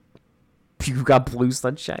 You got Blue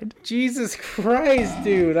Sunshine. Jesus Christ,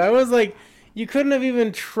 dude. I was like, you couldn't have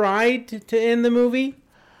even tried to end the movie?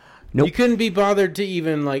 Nope. You couldn't be bothered to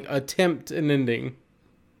even attempt an ending.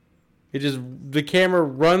 It just, the camera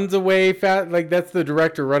runs away fast. That's the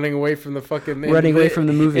director running away from the fucking Running away from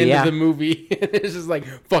the movie, into yeah. the movie. It's just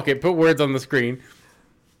fuck it, put words on the screen.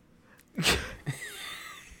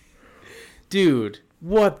 Dude,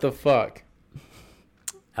 what the fuck?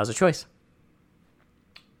 That was a choice.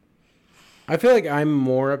 I feel like I'm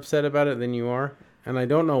more upset about it than you are. And I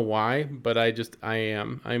don't know why, but I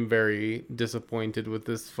am. I'm very disappointed with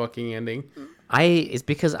this fucking ending. It's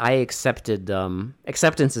because I accepted,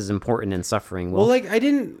 acceptance is important in suffering. Well,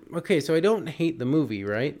 so I don't hate the movie,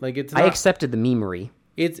 right? It's not, I accepted the memery.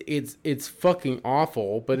 It's fucking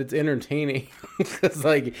awful, but it's entertaining. Because,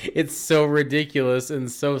 it's so ridiculous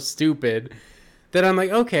and so stupid that I'm like,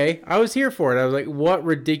 okay, I was here for it. I was like, what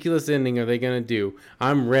ridiculous ending are they gonna do?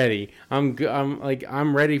 I'm ready. I'm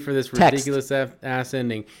ready for this Text. ridiculous ass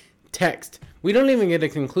ending. Text. We don't even get a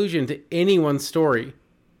conclusion to anyone's story.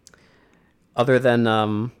 Other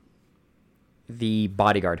than the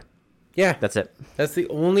bodyguard. Yeah, That's it. that's the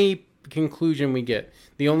only conclusion we get.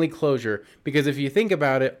 The only closure. Because if you think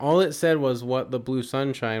about it, all it said was what the blue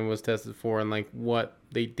sunshine was tested for and like what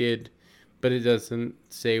they did. But it doesn't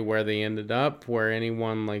say where they ended up, where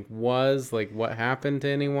anyone like was, like what happened to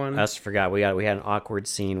anyone. I just forgot. We had an awkward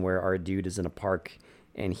scene where our dude is in a park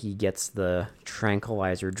and he gets the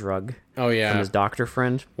tranquilizer drug Oh yeah. from his doctor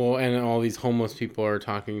friend. Well, and all these homeless people are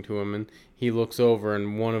talking to him, and he looks over,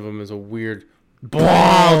 and one of them is a weird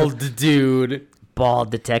bald dude.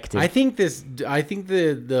 Bald detective. I think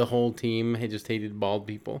the whole team had just hated bald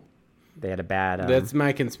people. They had a bad. That's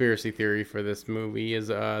my conspiracy theory for this movie. Is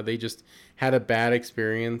they just had a bad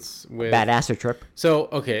experience with bad acid trip. So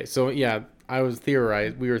yeah, we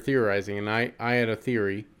were theorizing, and I had a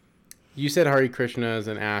theory. You said Hare Krishna is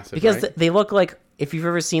an acid, Because right? they look like, if you've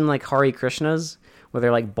ever seen like Hare Krishnas, where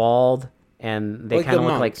they're like bald and they Like kind of the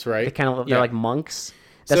look monks, like right? they kind of Yeah. they're like monks.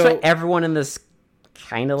 That's So- what everyone in this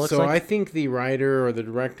kind of looks So like. I think the writer or the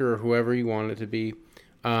director or whoever you want it to be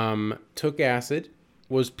took acid,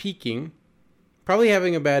 was peaking, probably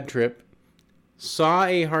having a bad trip, saw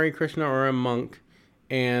a Hare Krishna or a monk,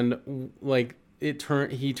 and like he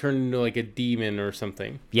turned into like a demon or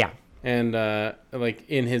something, Yeah, and like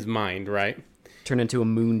in his mind, right? turn into a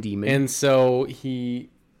moon demon. And so he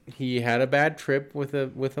had a bad trip with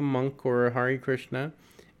a monk or a Hare Krishna,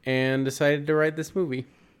 and decided to write this movie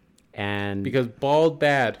and because bald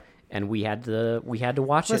bad. and we had to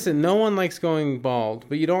watch it. Listen, no one likes going bald,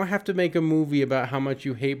 but you don't have to make a movie about how much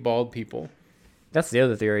you hate bald people. That's the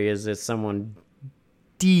other theory, is it's someone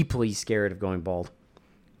deeply scared of going bald.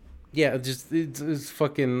 Yeah, it's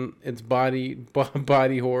fucking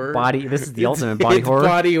body horror. This is the ultimate body it's horror.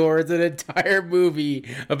 Body horror. It's an entire movie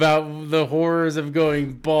about the horrors of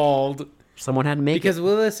going bald. Someone had to make Because it.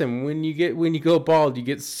 well, listen, when you go bald, you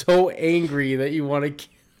get so angry that you want to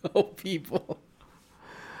kill people.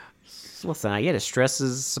 Listen, I get it. Stress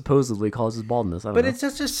supposedly causes baldness. I don't But know. it's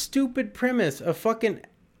just a stupid premise. A fucking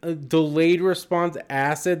delayed response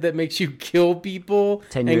acid that makes you kill people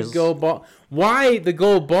 10 and years. go bald. Why the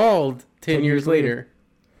go bald 10 years later?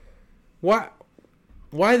 later.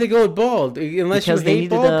 Why they go bald? Unless because you hate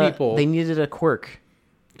bald people. They needed a quirk.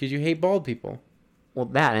 Because you hate bald people. Well,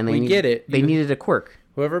 that and they We get it. They You- needed a quirk.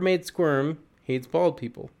 Whoever made Squirm hates bald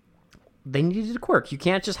people. They needed a quirk. You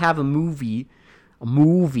can't just have a movie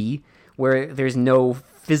where there's no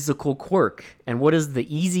physical quirk. And what is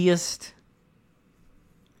the easiest?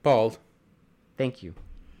 Bald. Thank you.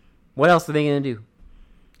 What else are they gonna do?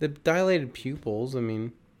 The dilated pupils, I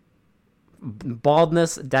mean...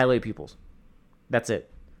 Baldness, dilated pupils. That's it.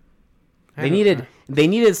 I They don't-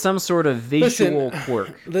 needed some sort of visual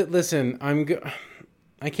quirk. Listen,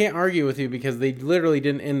 I can't argue with you because they literally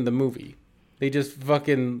didn't end the movie. They just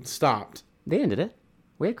fucking stopped. They ended it.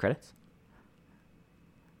 We had credits.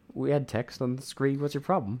 We had text on the screen. What's your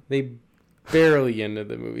problem? They barely ended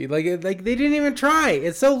the movie. Like they didn't even try.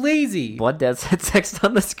 It's so lazy. Blood Death had text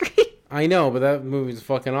on the screen. I know, but that movie's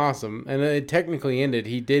fucking awesome. And it technically ended.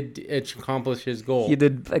 He did accomplish his goal. You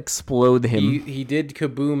did explode him. He did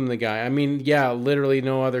kaboom the guy. I mean, yeah, literally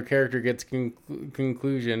no other character gets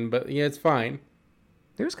conclusion, but yeah, it's fine.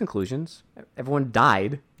 There's conclusions. Everyone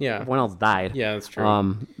died. Yeah. Everyone else died. Yeah, that's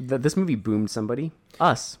true. This movie boomed somebody.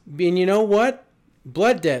 Us. And you know what?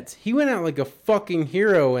 Blood Debts. He went out like a fucking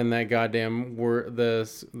hero in that goddamn the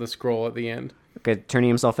scroll at the end. Okay, turning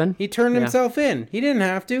himself in. He turned himself in. He didn't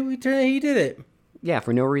have to. He did it. Yeah,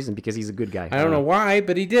 for no reason, because he's a good guy. I don't know why,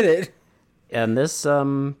 but he did it. And this,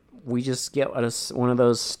 we just get one of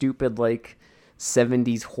those stupid like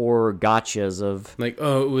 70s horror gotchas of Like,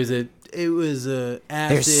 oh, it was a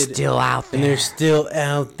acid. they're still out there. and they're still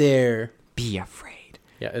out there. Be afraid.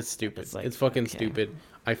 Yeah, it's stupid. It's like, it's fucking okay. stupid.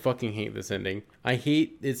 I fucking hate this ending.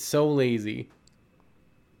 It's so lazy.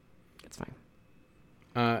 It's fine.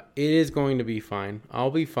 It is going to be fine.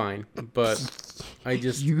 I'll be fine, but I'm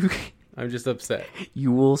just upset.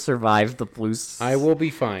 You will survive the blue. I will be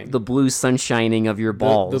fine. The blue sunshining of your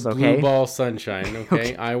balls. the okay. blue ball sunshine.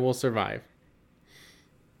 Okay, I will survive.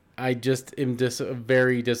 I just am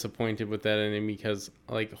very disappointed with that ending because,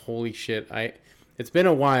 like, holy shit! It's been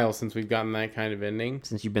a while since we've gotten that kind of ending.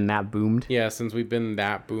 Since you've been that boomed. Yeah, since we've been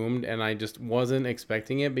that boomed, and I just wasn't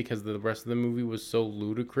expecting it because the rest of the movie was so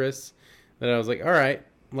ludicrous that I was like, all right,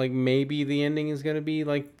 like maybe the ending is gonna be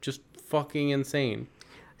like just fucking insane.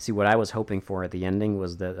 See, what I was hoping for at the ending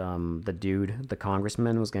was that the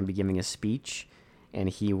congressman, was going to be giving a speech, and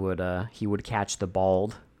he would catch the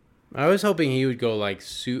bald I was hoping he would go like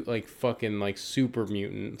fucking like super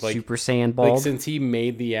mutant, like Super Saiyan bald. Like since he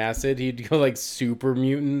made the acid, he'd go like super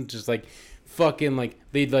mutant, just like fucking like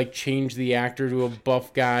they'd like change the actor to a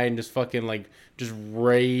buff guy and just fucking like just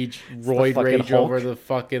roid rage Hulk. over the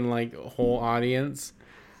fucking like whole audience.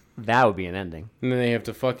 That would be an ending. And then they have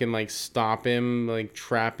to fucking like stop him, like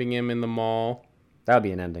trapping him in the mall. That would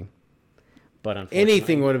be an ending. But unfortunately,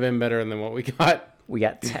 Anything would have been better than what we got. we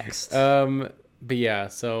got text. But yeah,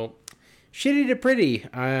 so shitty to pretty.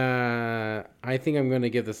 I think I'm gonna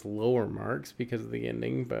give this lower marks because of the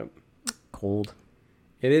ending, but Cold.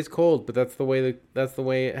 it is cold. But that's the way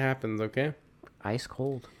it happens. Okay, Ice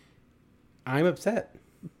cold. I'm upset,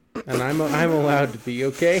 and I'm allowed to be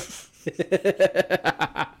okay.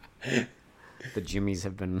 The Jimmies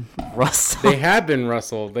have been rustled. They have been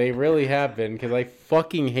rustled. They really have been because I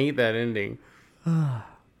fucking hate that ending. What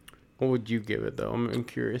would you give it though? I'm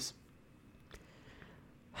curious.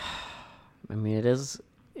 I mean, it is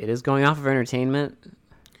going off of entertainment.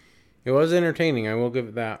 It was entertaining. I will give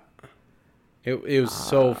it that. It was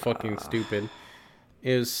so fucking stupid.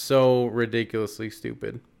 It was so ridiculously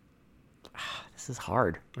stupid. This is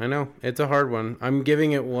hard. I know. It's a hard one. I'm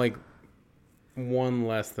giving it like one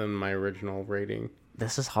less than my original rating.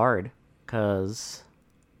 This is hard because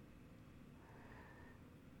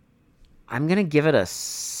I'm gonna give it a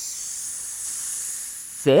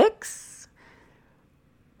 6.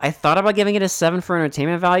 I thought about giving it a 7 for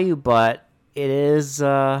entertainment value, but it is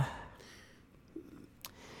because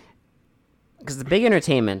the big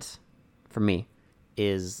entertainment for me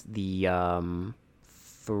is the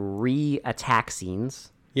 3 attack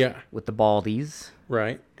scenes Yeah. with the baldies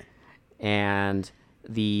Right. and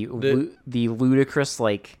the ludicrous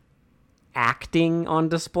like acting on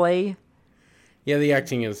display. Yeah, the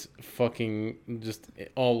acting is fucking just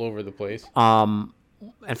all over the place. And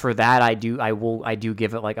for that I do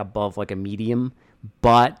give it like above like a medium,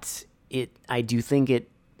 but I do think it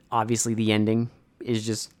obviously the ending is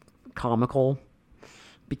just comical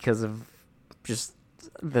because of just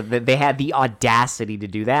they had the audacity to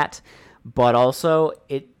do that, but also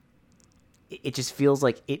it just feels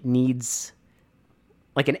like it needs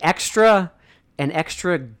like an extra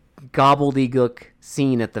gobbledygook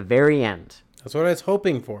scene at the very end. That's what I was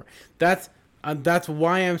hoping for. That's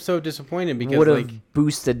why I'm so disappointed because Would have like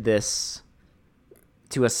boosted this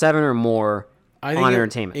to a 7 or more I on think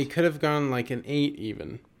entertainment. it could have gone like an 8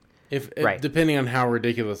 even, if Right. depending on how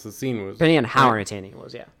ridiculous the scene was. Depending on how Right. entertaining it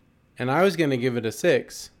was, yeah. And I was gonna give it a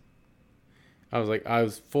 6. I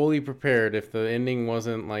was fully prepared if the ending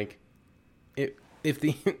wasn't like, if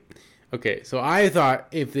the okay. So I thought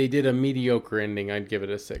if they did a mediocre ending, I'd give it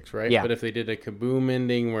a 6, right? Yeah. But if they did a kaboom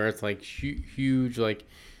ending where it's like huge, like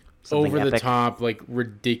Something over the epic. top, like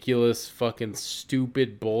ridiculous, fucking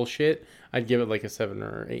stupid bullshit, I'd give it like a 7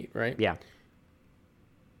 or 8, right? Yeah.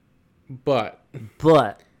 But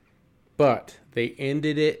they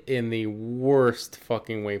ended it in the worst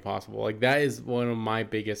fucking way possible. Like that is one of my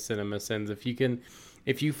biggest cinema sins. If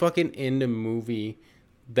you fucking end a movie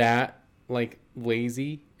that like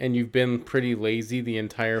lazy, and you've been pretty lazy the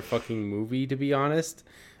entire fucking movie, to be honest,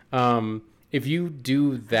 if you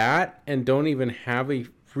do that and don't even have a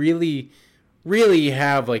really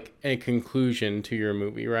have like a conclusion to your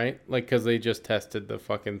movie, right? Like because they just tested the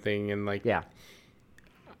fucking thing and like Yeah.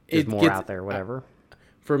 There's more out there, whatever.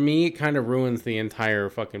 For me, it kind of ruins the entire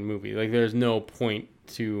fucking movie. Like, there's no point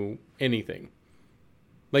to anything.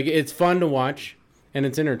 Like, it's fun to watch, and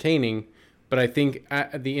it's entertaining, but I think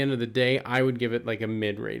at the end of the day, I would give it, like, a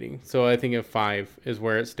mid rating. So I think a 5 is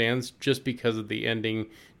where it stands, just because of the ending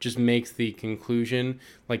just makes the conclusion,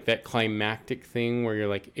 like, that climactic thing where you're,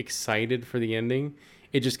 like, excited for the ending.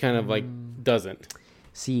 It just kind of, like, doesn't.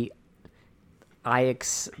 See,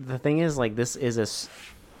 the thing is, like, this is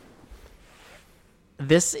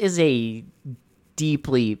a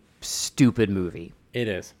deeply stupid movie. It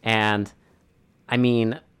is. And I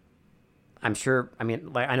mean, like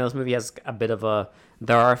I know this movie has a bit of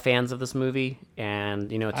there are fans of this movie, and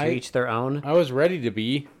to each their own. I was ready to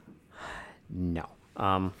be. No.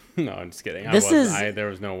 No, I'm just kidding. There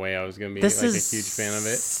was no way I was going to be like a huge fan of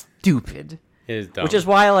it. Stupid. It is dumb. Which is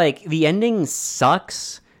why like the ending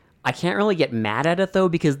sucks. I can't really get mad at it though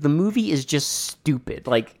because the movie is just stupid.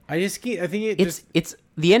 Like I think it's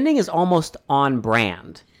the ending is almost on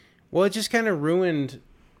brand. Well, it just kind of ruined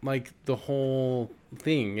like the whole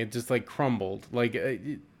thing. It just like crumbled. Like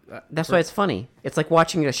That's why it's funny. It's like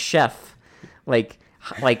watching a chef, like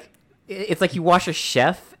it's like you watch a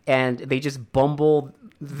chef and they just bumble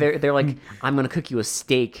they're like, I'm gonna cook you a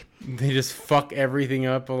steak, They just fuck everything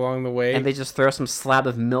up along the way. and they just throw some slab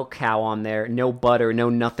of milk cow on there, no butter, no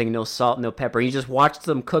nothing, no salt, no pepper. You just watch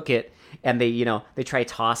them cook it, and they they try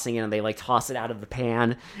tossing it, and they like toss it out of the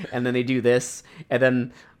pan, and then they do this, and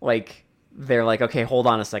then like they're like, okay, hold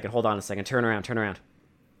on a second, turn around. You're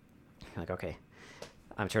like, okay,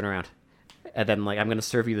 I'm turning around, and then like I'm gonna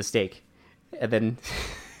serve you the steak, and then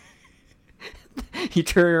you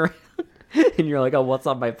turn around. And you're like, oh, what's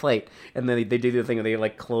on my plate? And then they do the thing where they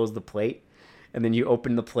like close the plate, and then you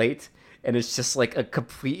open the plate, and it's just like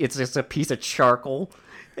it's just a piece of charcoal,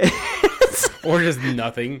 or just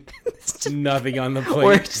nothing, nothing on the plate.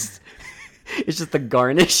 or it's just the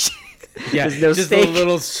garnish. Yeah, there's no just steak. a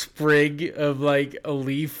little sprig of like a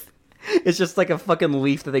leaf. It's just like a fucking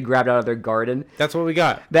leaf that they grabbed out of their garden. That's what we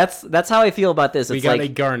got. That's how I feel about this. We It's got like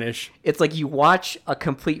a garnish. it's like you watch a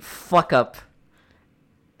complete fuck up,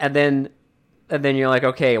 and then you're like,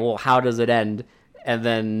 okay, well, how does it end? And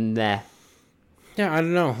then, nah. Yeah, I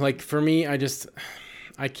don't know. Like for me, I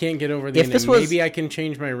can't get over the If ending. this was- Maybe I can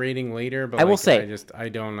change my rating later, but I will like, say- I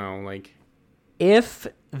don't know. Like, If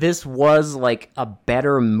this was like a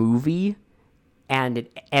better movie, and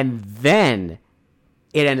then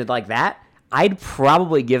it ended like that, I'd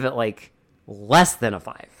probably give it like less than a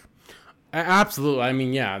 5. absolutely. I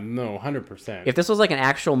mean, yeah, no, 100%. If this was like an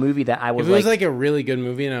actual movie that I was If it was like a really good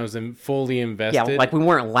movie and I was fully invested, yeah, like we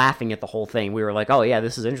weren't laughing at the whole thing. We were like, oh yeah,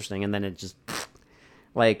 this is interesting, and then it just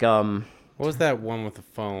like what was that one with the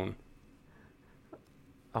phone?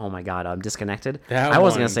 oh my god, I'm disconnected. That I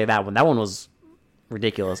wasn't one. gonna say that one. That one was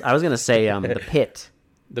ridiculous. I was gonna say The Pit,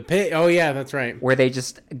 The Pit. Oh yeah, that's right. where they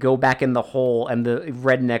just go back in the hole and the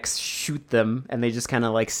rednecks shoot them, and they just kind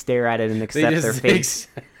of like stare at it and accept their face,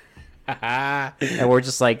 and we're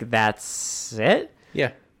just like, that's it.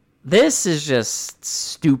 Yeah. This is just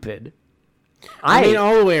stupid. I mean,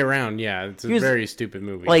 all the way around, yeah, it's a Here's- very stupid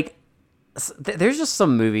movie. like there's just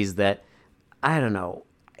some movies that I don't know.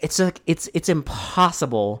 It's like it's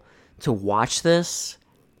impossible to watch this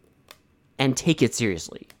and take it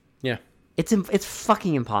seriously. yeah. It's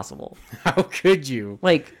fucking impossible. How could you?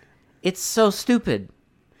 Like it's so stupid.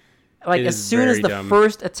 Like It as is soon as very the dumb.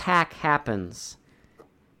 first attack happens,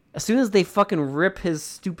 as soon as they fucking rip his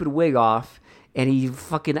stupid wig off and he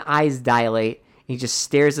fucking eyes dilate and he just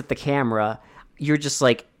stares at the camera, you're just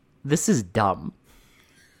like, this is dumb.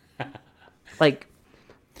 Like,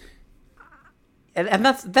 and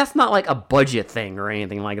that's not like a budget thing or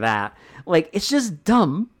anything like that. Like, it's just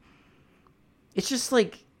dumb. It's just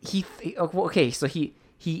like so he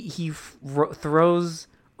throws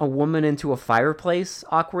a woman into a fireplace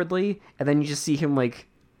awkwardly, and then you just see him like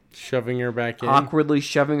Shoving her back in. awkwardly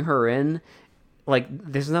shoving her in. Like,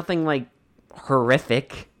 there's nothing like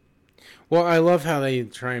horrific. Well, I love how they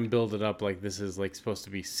try and build it up like this is like supposed to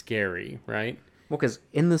be scary, right? Well, because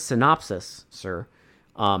in the synopsis, sir,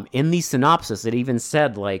 it even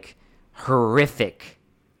said like horrific.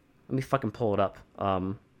 Let me fucking pull it up.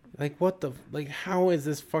 Like what the like? How is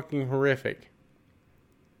this fucking horrific?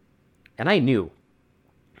 And I knew.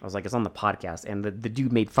 I was like, it's on the podcast, and the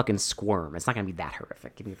dude made fucking squirm. It's not gonna be that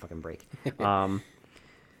horrific. Give me a fucking break.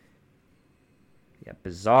 Yeah,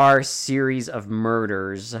 bizarre series of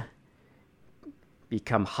murders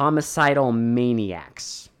become homicidal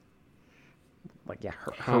maniacs. Like, yeah,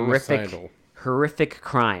 Homicidal. horrific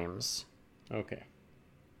crimes. Okay.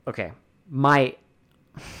 Okay, my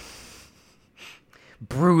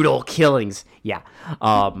brutal killings. Yeah,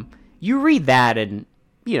 you read that, and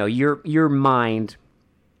your mind.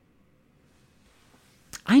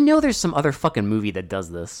 I know there's some other fucking movie that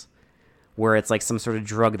does this, where it's like some sort of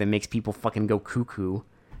drug that makes people fucking go cuckoo.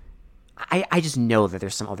 I just know that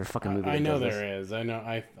there's some other fucking movie. I that know does this. there is. I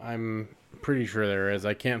know. I'm pretty sure there is.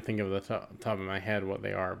 I can't think of the top of my head what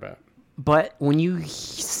they are, But when you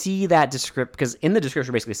see that description, because in the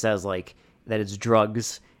description basically says like that it's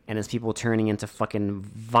drugs and it's people turning into fucking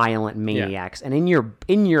violent maniacs, and in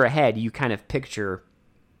your head you kind of picture,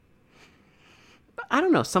 I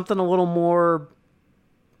don't know, something a little more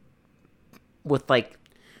with like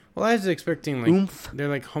well, I was expecting like oomph. they're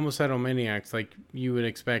like homicidal maniacs, like you would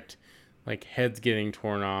expect, like heads getting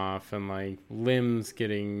torn off and like limbs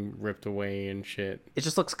getting ripped away and shit. It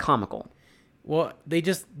just looks comical. Well, they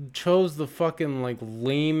just chose the fucking like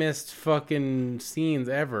lamest fucking scenes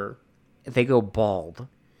ever. They go bald.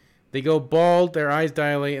 They go bald, their eyes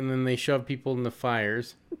dilate, and then they shove people in the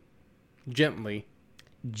fires gently.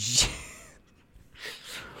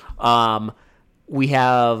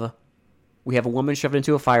 We have a woman shoved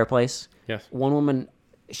into a fireplace. Yes. One woman,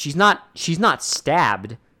 she's not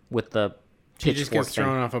stabbed with the She just pitchfork gets thing.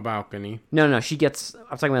 thrown off a balcony. No, she gets.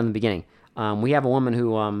 I'm talking about in the beginning. We have a woman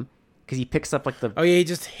who, because he picks up like the. Oh yeah, he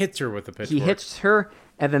just hits her with a pitchfork. He hits her,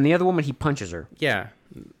 and then the other woman he punches her. Yeah,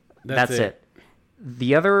 That's it.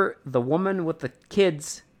 The woman with the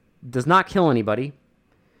kids, does not kill anybody.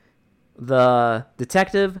 The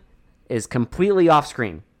detective is completely off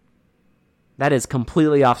screen. That is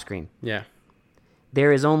completely off screen. Yeah.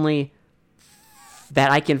 There is only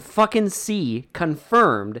that I can fucking see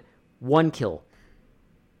confirmed one kill.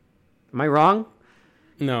 Am I wrong?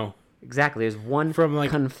 No. Exactly. There's one From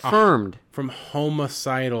like confirmed. From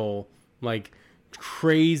homicidal, like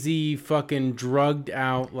crazy fucking drugged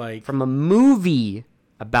out, like From a movie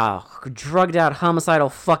about drugged out homicidal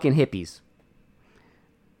fucking hippies.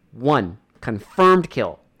 One confirmed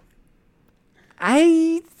kill.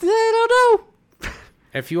 I don't know.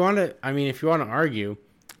 if you want to argue,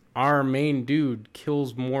 our main dude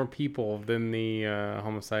kills more people than the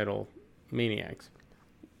homicidal maniacs,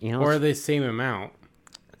 You know, or the same amount.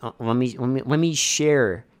 let me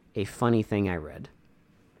share a funny thing I read.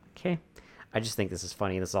 Okay, I just think this is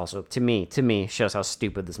funny. This also to me shows how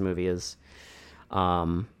stupid this movie is.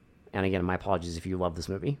 And again, my apologies if you love this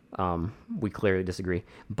movie. We clearly disagree,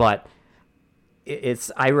 but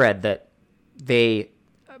I read that they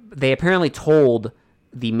apparently told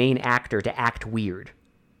the main actor to act weird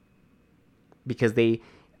because they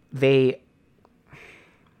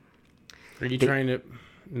Are you trying to?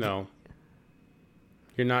 No.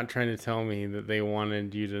 You're not trying to tell me that they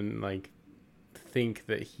wanted you to like think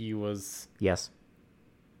that he was yes.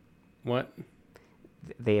 what?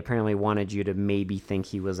 They apparently wanted you to maybe think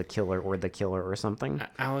he was a killer or the killer or something.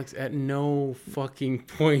 Alex, at no fucking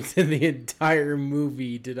point in the entire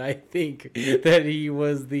movie did I think that he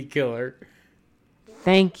was the killer.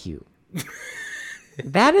 Thank you.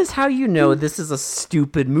 That is how you know this is a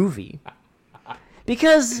stupid movie.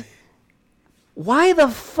 Because why the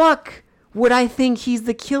fuck would I think he's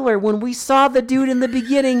the killer when we saw the dude in the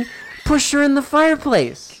beginning push her in the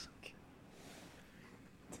fireplace?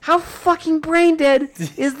 How fucking brain dead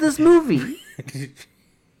is this movie?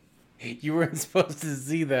 You weren't supposed to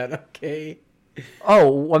see that, okay?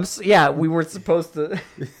 Oh, yeah, we weren't supposed to.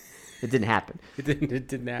 It didn't happen. It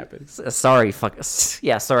didn't happen. Sorry,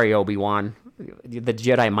 sorry, Obi-Wan. The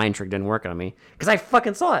Jedi mind trick didn't work on me. Because I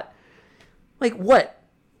fucking saw it. Like, what?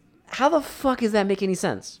 How the fuck does that make any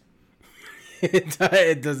sense?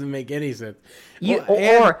 It doesn't make any sense.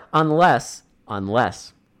 Or unless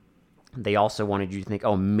they also wanted you to think,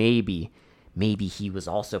 oh, maybe he was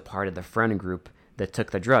also part of the friend group that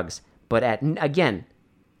took the drugs. But at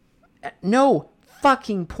no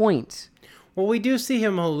fucking point. Well, we do see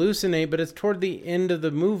him hallucinate, but it's toward the end of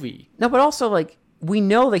the movie. No, but also, like, we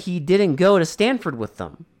know that he didn't go to Stanford with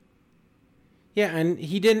them. Yeah, and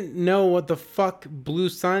he didn't know what the fuck blue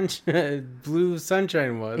sunshine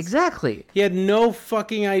was. Exactly. He had no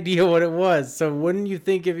fucking idea what it was. So wouldn't you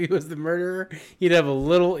think if he was the murderer, he'd have a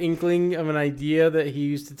little inkling of an idea that he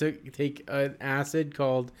used to take an acid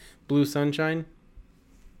called blue sunshine?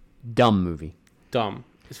 Dumb movie. Dumb.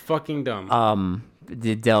 It's fucking dumb.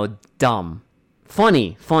 Dumb.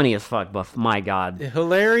 Funny as fuck, but my god.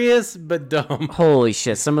 Hilarious, but dumb. Holy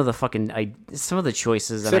shit, some of the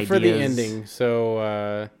choices and ideas. Except for the ending.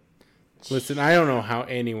 So, listen, I don't know how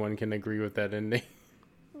anyone can agree with that ending.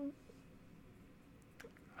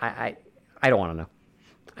 I don't want to know.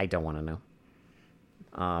 I don't want to know.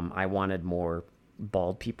 I wanted more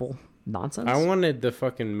bald people nonsense. I wanted the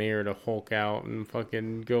fucking mayor to Hulk out and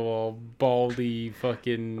fucking go all baldy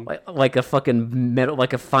fucking like a fucking metal,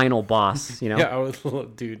 like a final boss, you know? Yeah, I was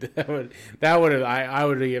dude. That would have I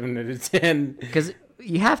would have given it a 10. Because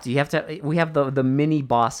you have to. We have the mini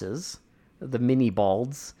bosses, the mini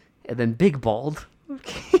balds, and then big bald.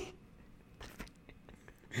 Okay.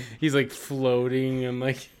 He's like floating and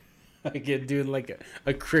like doing like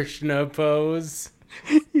a Krishna pose.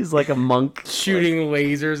 He's like a monk shooting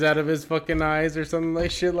lasers out of his fucking eyes or something like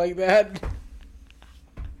shit like that.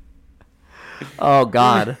 Oh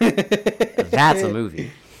god. That's a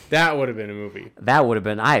movie. That would have been a movie. That would have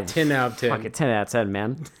been 10 out of 10. Fucking 10 out of 10,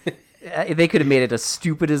 man. They could have made it as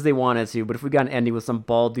stupid as they wanted to, but if we got an ending with some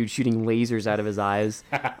bald dude shooting lasers out of his eyes,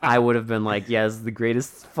 I would have been like, yeah, this is the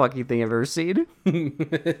greatest fucking thing I've ever seen.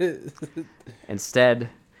 Instead,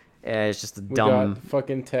 it's just a dumb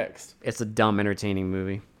fucking text. It's a dumb, entertaining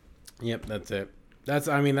movie. Yep, that's it.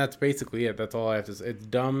 That's basically it. That's all I have to say. It's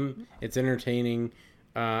dumb, it's entertaining,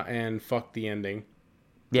 and fuck the ending.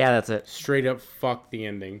 Yeah, that's it. Straight up fuck the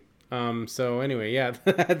ending. So anyway, yeah,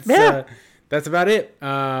 that's about it.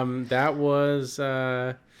 That was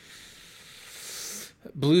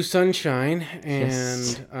Blue Sunshine,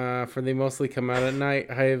 Yes. and for They Mostly Come Out at Night.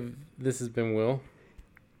 This has been Will.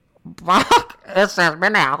 Buck, this has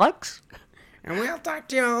been Alex. And we'll talk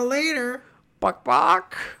to y'all later.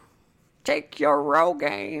 Buck, take your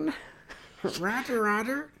Rogaine.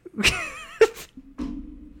 Roger.